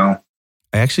 And,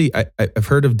 I've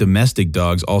heard of domestic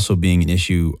dogs also being an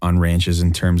issue on ranches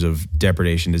in terms of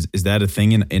depredation. Is that a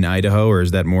thing in Idaho, or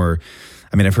is that more,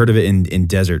 I mean, I've heard of it in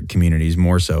desert communities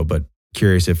more so, but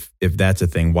curious if that's a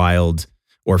thing, wild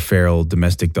or feral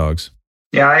domestic dogs.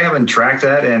 Yeah, I haven't tracked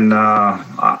that, and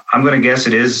I'm going to guess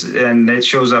it is, and it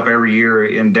shows up every year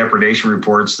in depredation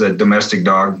reports that domestic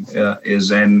dog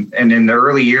is. And in the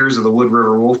early years of the Wood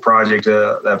River Wolf Project,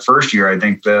 that first year, I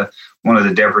think one of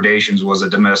the depredations was a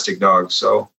domestic dog.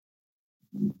 So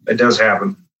it does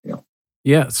happen.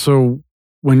 Yeah. So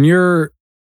what are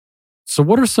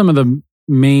some of the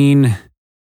main,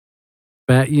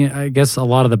 I guess a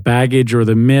lot of the baggage or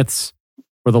the myths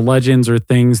or the legends or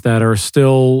things that are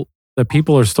still, that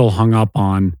people are still hung up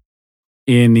on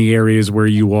in the areas where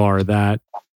you are, that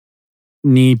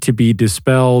need to be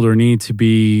dispelled or need to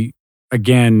be,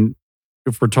 again,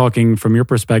 if we're talking from your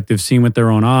perspective, seen with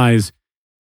their own eyes,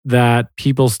 that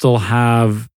people still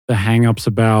have the hangups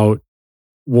about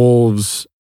wolves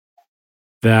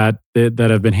that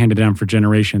have been handed down for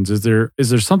generations? Is there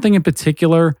something in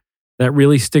particular that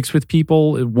really sticks with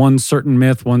people? One certain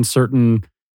myth, one certain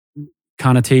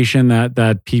connotation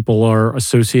that people are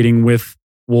associating with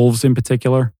wolves in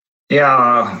particular?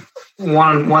 Yeah,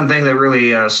 one thing that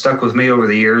really stuck with me over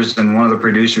the years, and one of the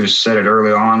producers said it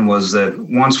early on, was that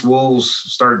once wolves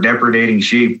start depredating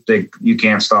sheep, you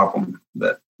can't stop them.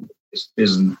 That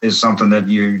is something that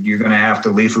you're going to have to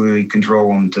lethally control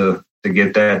them to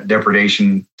get that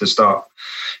depredation to stop.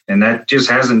 And that just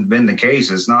hasn't been the case.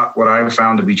 It's not what I've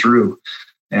found to be true.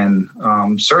 And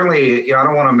certainly, I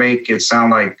don't want to make it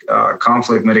sound like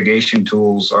conflict mitigation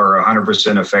tools are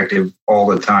 100% effective all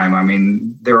the time. I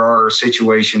mean, there are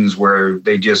situations where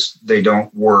they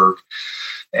don't work.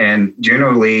 And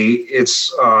generally,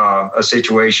 it's a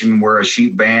situation where a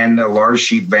large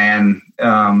sheep band,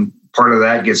 part of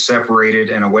that gets separated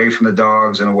and away from the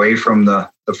dogs and away from the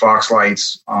fox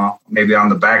lights, maybe on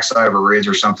the backside of a ridge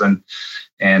or something,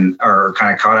 and are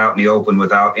kind of caught out in the open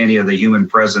without any of the human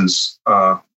presence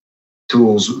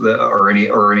tools or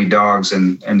any dogs,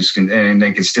 and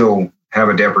they can still have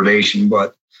a depredation.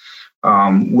 But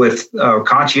with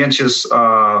conscientious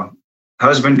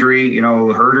husbandry,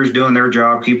 herders doing their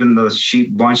job, keeping the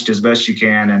sheep bunched as best you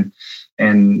can,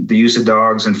 and the use of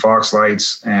dogs and fox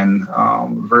lights, and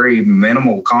very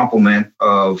minimal complement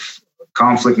of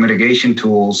conflict mitigation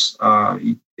tools,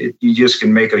 you just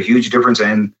can make a huge difference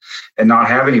and not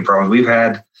have any problems. We've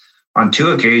had on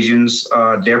 2 occasions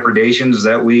depredations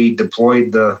that we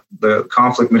deployed the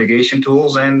conflict mitigation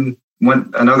tools and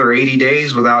went another 80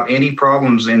 days without any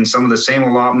problems in some of the same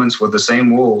allotments with the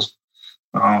same wolves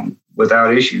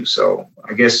without issue. So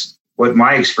I guess what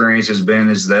my experience has been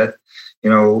is that,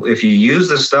 if you use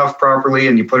the stuff properly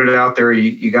and you put it out there,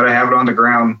 you got to have it on the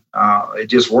ground. It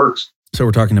just works. So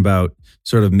we're talking about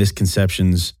sort of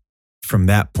misconceptions from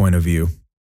that point of view.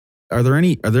 Are there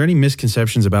any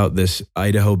misconceptions about this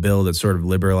Idaho bill that sort of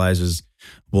liberalizes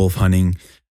wolf hunting?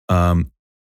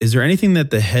 Is there anything that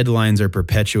the headlines are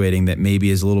perpetuating that maybe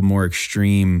is a little more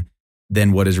extreme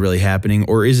than what is really happening?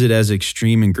 Or is it as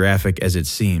extreme and graphic as it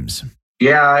seems?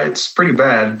 Yeah, it's pretty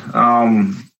bad.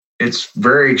 It's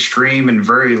very extreme and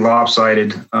very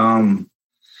lopsided. My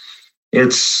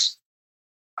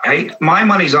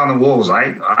money's on the wolves.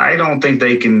 I don't think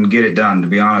they can get it done, to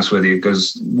be honest with you,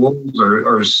 because wolves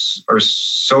are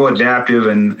so adaptive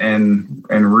and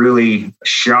really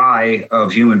shy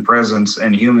of human presence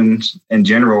and humans in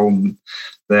general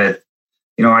that,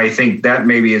 I think that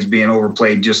maybe is being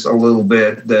overplayed just a little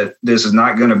bit, that this is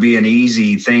not going to be an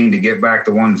easy thing to get back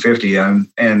to 150.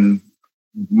 And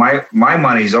my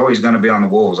money's always going to be on the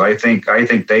wolves. I think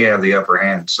they have the upper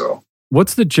hand. So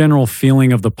what's the general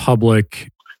feeling of the public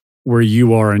where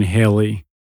you are in Haley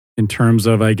in terms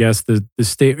of, I guess, the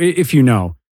state, if you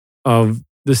know, of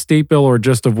the state bill or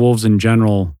just of wolves in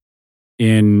general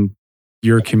in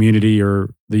your community or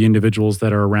the individuals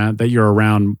that you're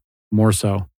around more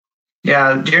so?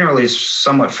 Yeah, generally it's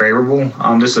somewhat favorable.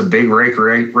 This is a big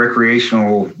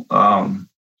recreational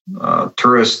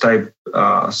tourist type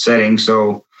setting.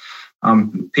 So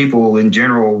people in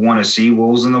general want to see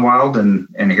wolves in the wild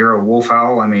and hear a wolf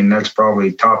howl. I mean, that's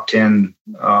probably top 10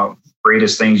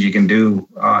 greatest things you can do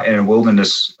in a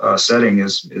wilderness setting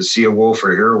is see a wolf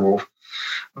or hear a wolf.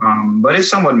 But it's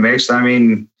somewhat mixed. I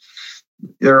mean,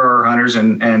 there are hunters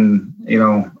and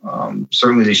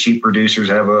certainly the sheep producers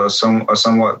have a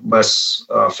somewhat less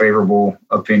favorable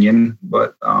opinion,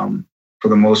 but for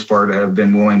the most part have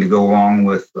been willing to go along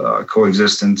with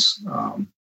coexistence,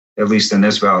 at least in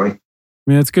this valley. I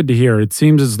mean, it's good to hear. It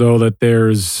seems as though that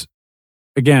there's,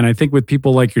 again, I think with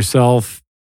people like yourself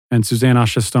and Suzanne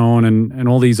Ashestone and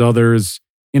all these others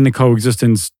in the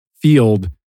coexistence field,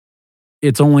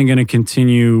 it's only going to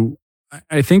continue.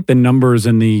 I think the numbers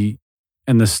and the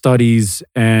studies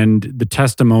and the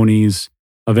testimonies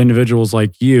of individuals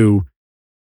like you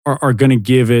are going to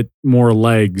give it more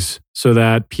legs so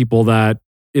that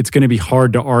it's going to be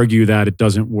hard to argue that it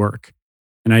doesn't work.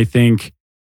 And I think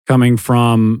coming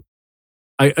from,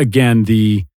 again,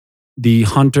 the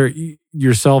hunter,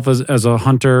 yourself as a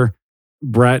hunter,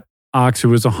 Brett Ox,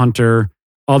 who is a hunter,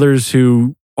 others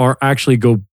who are actually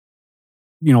go,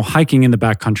 hiking in the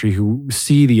backcountry, who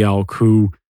see the elk,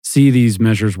 who see these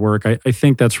measures work. I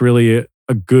think that's really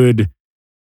a good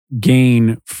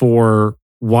gain for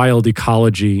wild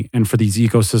ecology and for these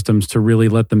ecosystems to really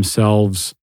let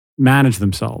themselves manage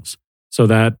themselves so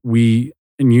that we,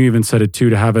 and you even said it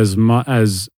too, to have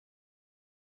the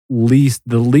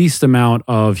least amount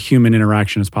of human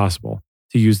interaction as possible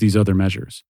to use these other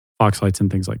measures, fox lights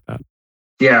and things like that.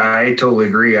 Yeah, I totally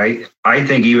agree. I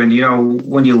think even,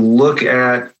 when you look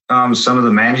at some of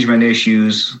the management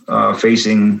issues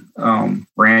facing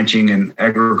ranching and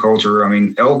agriculture, I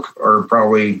mean, elk are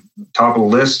probably top of the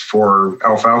list for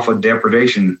alfalfa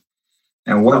depredation.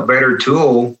 And what better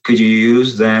tool could you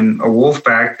use than a wolf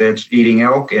pack that's eating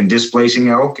elk and displacing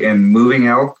elk and moving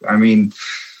elk? I mean,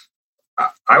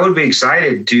 I would be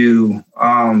excited to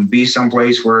be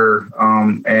someplace where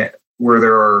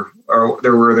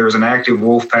there's an active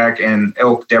wolf pack and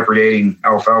elk depredating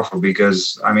alfalfa,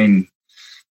 because I mean,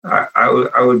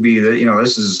 I would be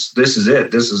that, this is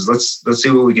it. Let's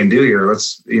see what we can do here.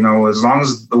 Let's, as long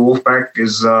as the wolf pack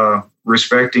is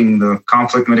respecting the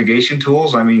conflict mitigation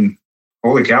tools, I mean,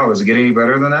 holy cow, does it get any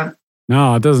better than that?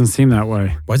 No, it doesn't seem that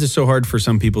way. Why is it so hard for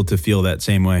some people to feel that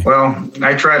same way? Well,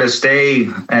 I try to stay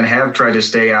and have tried to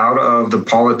stay out of the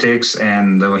politics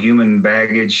and the human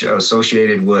baggage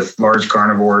associated with large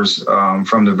carnivores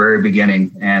from the very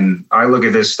beginning. And I look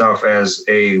at this stuff as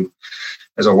a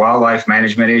wildlife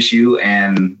management issue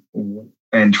and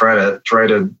try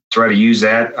to use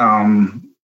that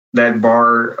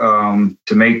bar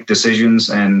to make decisions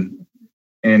and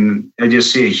and I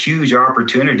just see a huge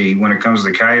opportunity when it comes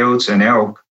to coyotes and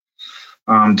elk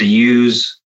to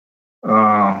use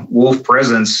wolf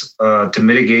presence to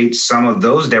mitigate some of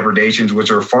those depredations,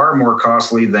 which are far more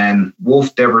costly than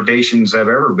wolf depredations have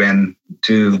ever been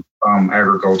to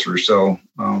agriculture. So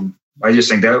I just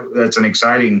think that's an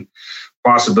exciting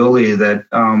possibility that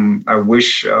I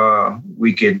wish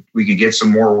we could get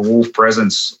some more wolf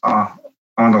presence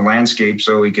on the landscape,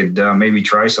 so we could maybe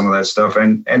try some of that stuff.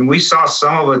 And we saw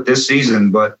some of it this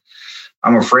season, but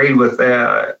I'm afraid with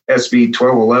SB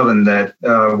 1211 that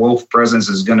wolf presence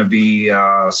is going to be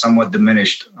somewhat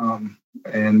diminished,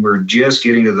 and we're just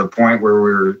getting to the point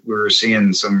where we're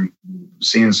seeing some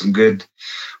good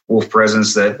wolf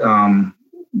presence that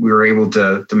we were able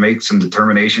to make some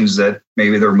determinations that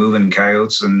maybe they're moving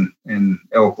coyotes and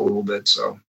elk a little bit.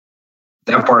 So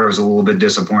that part was a little bit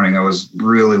disappointing. I was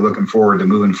really looking forward to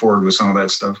moving forward with some of that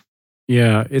stuff.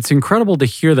 Yeah, it's incredible to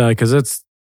hear that, because it's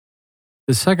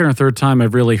the second or third time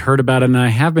I've really heard about it. And I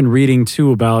have been reading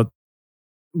too about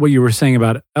what you were saying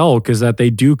about elk, is that they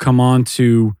do come on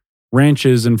to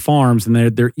ranches and farms, and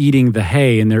they're eating the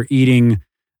hay and they're eating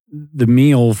the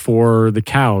meal for the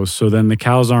cows. So then the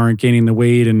cows aren't gaining the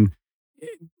weight, and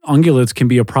ungulates can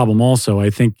be a problem also. I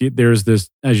think there's this,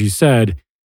 as you said,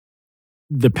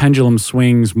 the pendulum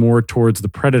swings more towards the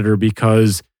predator,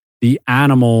 because the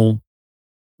animal,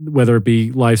 whether it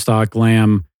be livestock,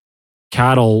 lamb,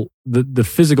 cattle, the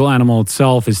physical animal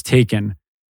itself is taken,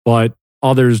 but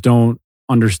others don't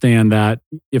understand that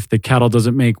if the cattle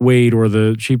doesn't make weight or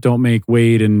the sheep don't make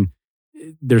weight and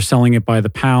they're selling it by the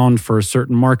pound for a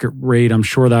certain market rate, I'm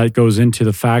sure that goes into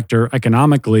the factor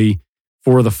economically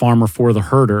for the farmer, for the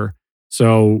herder.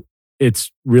 So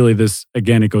it's really this,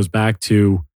 again, it goes back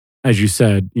to, as you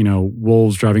said,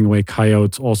 wolves driving away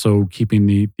coyotes, also keeping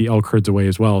the elk herds away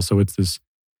as well. So it's this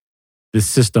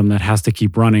system that has to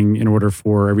keep running in order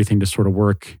for everything to sort of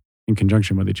work in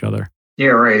conjunction with each other. Yeah,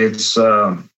 right. It's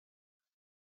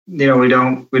we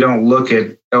don't look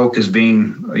at elk as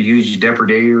being a huge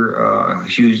depredator, a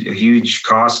huge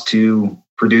cost to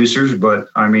producers, but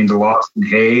I mean the loss in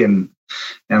hay and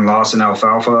loss in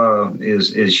alfalfa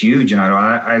is huge. And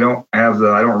I don't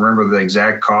remember the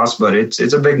exact cost, but it's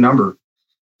a big number.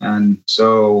 And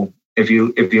so if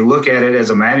you look at it as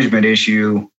a management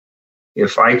issue,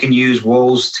 if I can use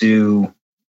wolves to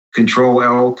control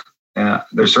elk,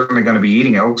 they're certainly going to be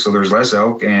eating elk, so there's less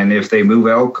elk. And if they move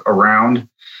elk around,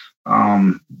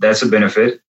 that's a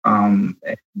benefit. I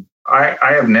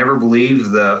have never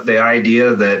believed the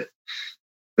idea that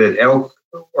elk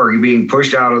are being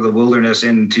pushed out of the wilderness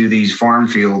into these farm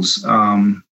fields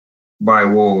by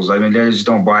wolves. I mean, I just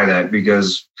don't buy that,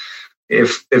 because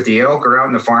if the elk are out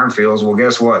in the farm fields, well,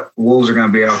 guess what? Wolves are going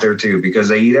to be out there too, because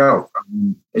they eat elk. I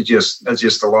mean, that's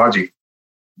just the logic.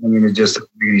 I mean, it just doesn't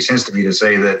make any sense to me to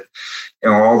say that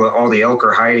all the elk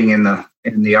are hiding in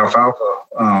the alfalfa,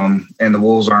 and the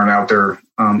wolves aren't out there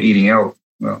eating elk.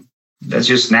 Well, that's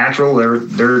just natural.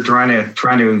 They're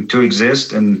trying to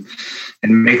exist and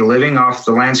make a living off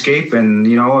the landscape. And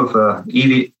if a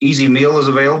easy meal is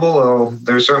available, well,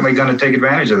 they're certainly going to take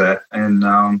advantage of that.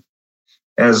 And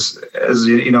as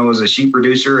a sheep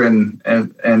producer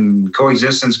and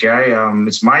coexistence guy,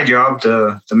 it's my job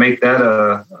to make that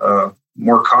a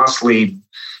more costly,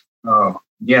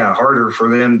 harder for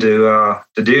them to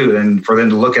do, and for them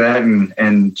to look at that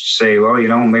and say, well,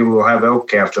 maybe we'll have elk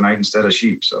calf tonight instead of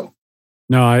sheep. So,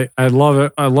 no, I love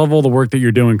it. I love all the work that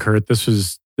you're doing, Kurt. This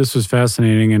was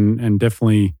fascinating and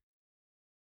definitely,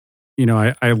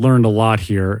 I learned a lot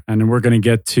here, and we're going to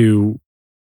get to.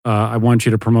 I want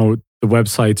you to promote the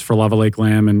websites for Lava Lake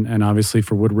Lamb and obviously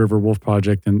for Wood River Wolf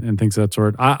Project and things of that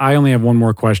sort. I only have one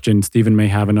more question. Stephen may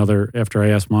have another after I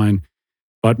ask mine.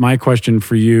 But my question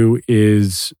for you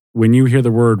is, when you hear the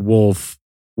word wolf,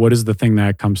 what is the thing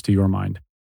that comes to your mind?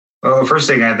 Well, the first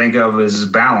thing I think of is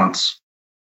balance.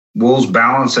 Wolves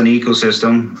balance an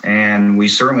ecosystem, and we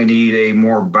certainly need a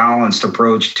more balanced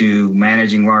approach to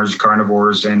managing large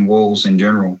carnivores and wolves in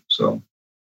general. So,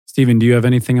 Stephen, do you have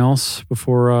anything else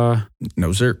before?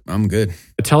 No, sir. I'm good.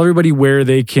 Tell everybody where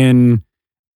they can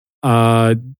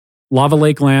Lava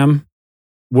Lake Lamb,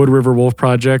 Wood River Wolf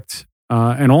Project.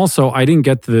 And also, I didn't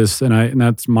get to this, and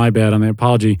that's my bad on the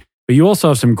apology, but you also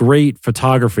have some great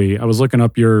photography. I was looking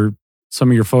up some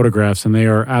of your photographs, and they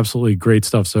are absolutely great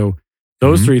stuff. So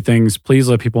those three things, please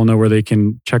let people know where they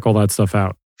can check all that stuff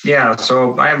out. Yeah,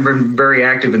 so I have been very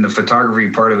active in the photography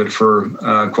part of it for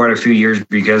quite a few years,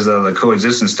 because the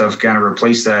coexistence stuff kind of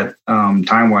replaced that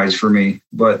time-wise for me.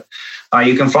 But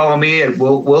you can follow me at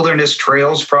Wilderness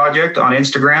Trails Project on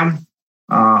Instagram,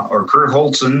 or Kurt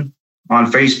Holtzen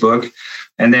on Facebook.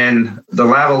 And then the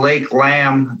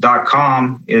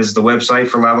lavalakelamb.com is the website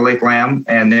for Lava Lake Lamb.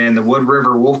 And then the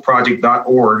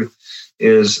woodriverwolfproject.org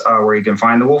is where you can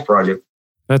find the Wolf Project.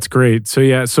 That's great. So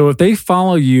yeah, so if they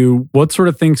follow you, what sort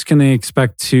of things can they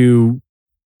expect to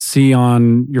see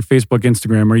on your Facebook,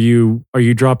 Instagram? Are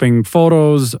you dropping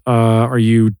photos? Are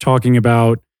you talking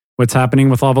about what's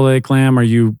happening with Lava Lake Lamb? Are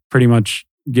you pretty much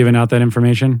giving out that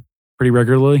information pretty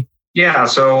regularly? Yeah,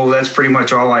 so that's pretty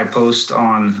much all I post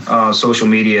on social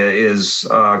media is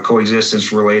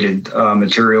coexistence related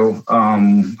material,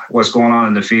 what's going on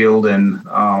in the field, and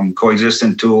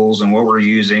coexistent tools and what we're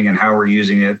using and how we're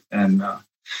using it, and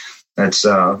that's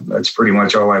pretty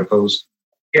much all I post.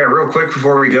 Yeah, real quick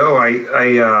before we go, I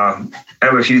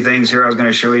have a few things here I was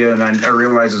going to show you, and I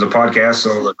realize it's a podcast,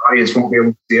 so the audience won't be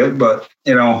able to see it, but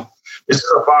this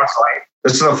is a fox light.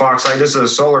 This is a fox light. This is a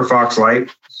solar fox light.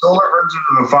 Solar version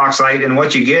of a fox light, and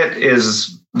what you get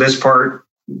is this part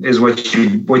is what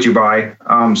you buy.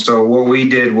 So what we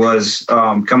did was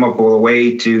come up with a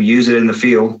way to use it in the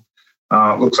field.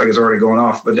 Looks like it's already going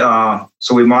off, but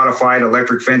so we modified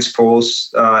electric fence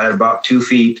posts at about 2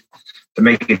 feet to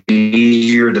make it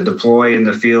easier to deploy in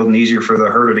the field and easier for the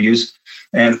herder to use.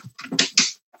 And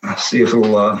let's see if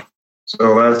it'll.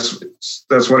 So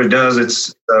that's what it does.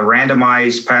 It's a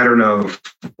randomized pattern of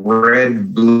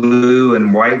red, blue,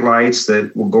 and white lights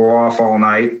that will go off all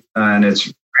night. And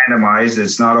it's randomized.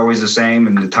 It's not always the same,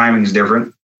 and the timing is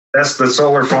different. That's the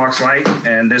solar fox light,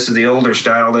 and this is the older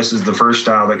style. This is the first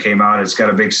style that came out. It's got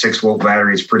a big 6-volt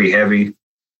battery. It's pretty heavy,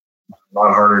 a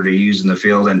lot harder to use in the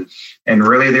field. And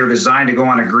really, they're designed to go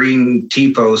on a green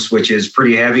T-post, which is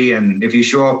pretty heavy. And if you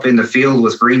show up in the field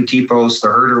with green T-posts, the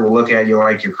herder will look at you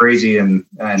like you're crazy. And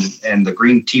the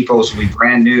green T-post will be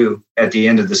brand new at the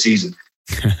end of the season.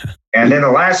 And then the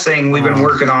last thing we've been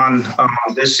working on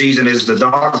this season is the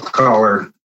dog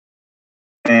collar.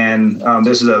 And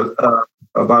this is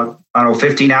about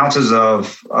 15 ounces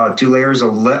of 2 layers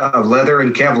of leather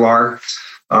and Kevlar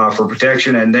for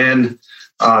protection. And then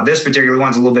this particular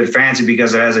one's a little bit fancy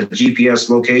because it has a GPS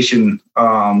location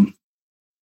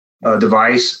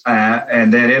device,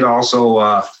 and then it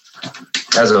also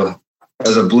has a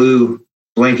blue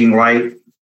blinking light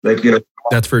that goes.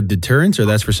 That's for deterrence, or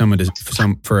that's for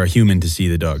for a human to see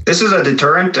the dog? This is a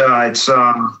deterrent. It's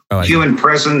human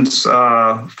presence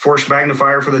force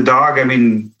magnifier for the dog. I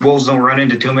mean, wolves don't run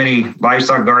into too many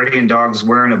livestock guardian dogs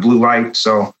wearing a blue light,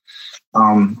 so.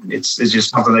 It's just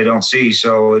something they don't see,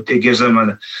 so it gives them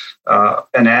an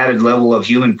added level of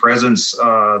human presence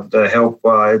to help.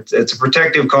 It's a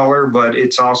protective collar, but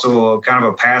it's also kind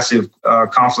of a passive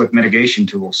conflict mitigation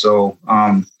tool. So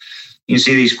you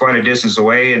see these quite a distance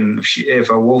away, and if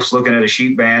a wolf's looking at a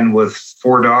sheep band with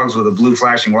 4 dogs with a blue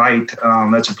flashing light,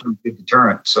 that's a pretty good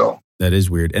deterrent. So that is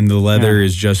weird. And the leather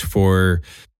is just for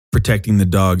protecting the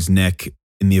dog's neck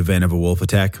in the event of a wolf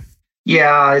attack.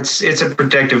 Yeah, it's a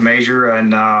protective measure,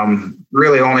 and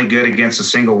really only good against a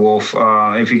single wolf.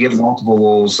 If you get multiple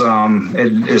wolves,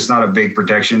 it's not a big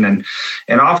protection, and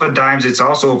oftentimes it's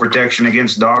also a protection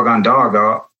against dog on dog.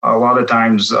 A lot of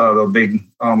times the big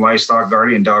livestock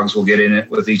guardian dogs will get in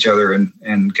it with each other, and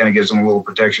kind of gives them a little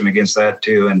protection against that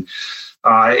too. And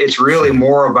it's really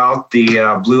more about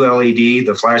the blue LED,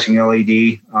 the flashing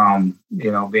LED,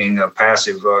 being a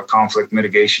passive conflict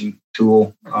mitigation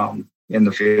tool. In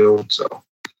the field, so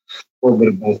a little bit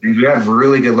of both things. We had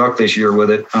really good luck this year with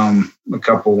it, a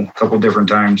couple different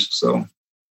times. So,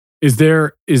 is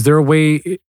there a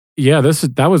way? Yeah,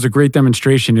 that was a great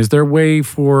demonstration. Is there a way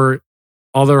for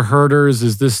other herders?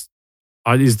 Is this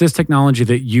technology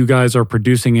that you guys are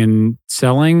producing and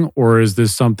selling, or is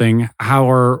this something?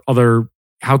 How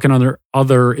can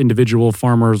other individual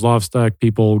farmers, livestock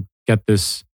people get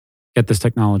this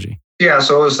technology? Yeah,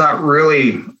 so it's not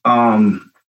really.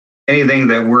 Anything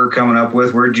that we're coming up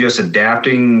with, we're just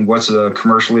adapting what's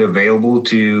commercially available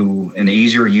to an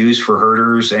easier use for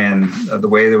herders and the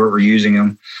way that we're using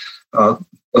them.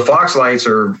 The fox lights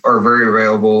are very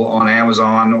available on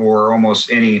Amazon or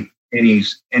almost any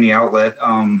outlet,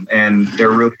 and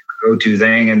they're really a go-to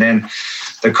thing. And then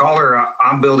the collar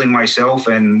I'm building myself,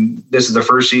 and this is the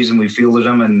first season we fielded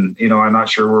them, and I'm not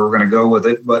sure where we're going to go with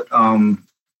it, but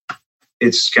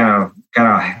it's kind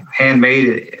of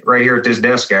handmade right here at this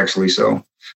desk, actually. So,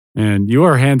 and you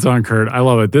are hands-on, Kurt. I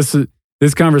love it. This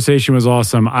conversation was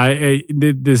awesome.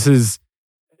 This is,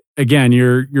 again,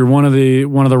 you're one of the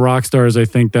rock stars, I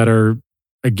think, that are,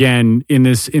 again, in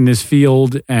this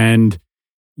field, and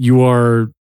you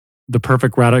are the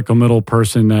perfect radical middle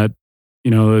person that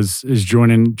is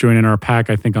joining our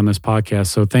pack, I think, on this podcast.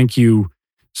 So thank you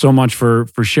so much for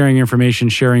sharing information,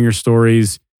 sharing your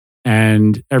stories.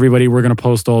 And everybody, we're going to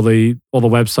post all the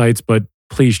websites, but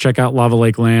please check out Lava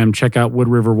Lake Lamb, check out Wood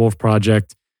River Wolf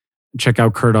Project, check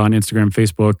out Kurt on Instagram,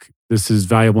 Facebook. This is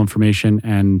valuable information,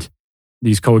 and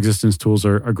these coexistence tools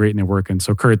are great and they're working.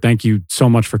 So Kurt, thank you so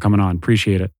much for coming on.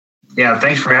 Appreciate it. Yeah,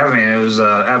 thanks for having me. It was an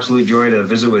absolute joy to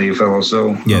visit with you, fellows. So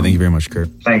yeah, thank you very much, Kurt.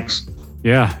 Thanks.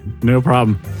 Yeah, no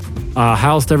problem.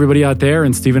 How's to everybody out there,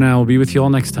 and Steve and I will be with you all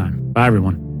next time. Bye,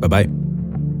 everyone. Bye-bye.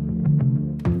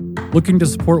 Looking to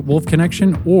support Wolf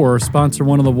Connection or sponsor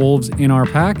one of the wolves in our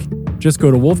pack? Just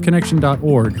go to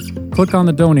wolfconnection.org, click on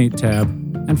the Donate tab,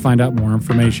 and find out more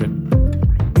information.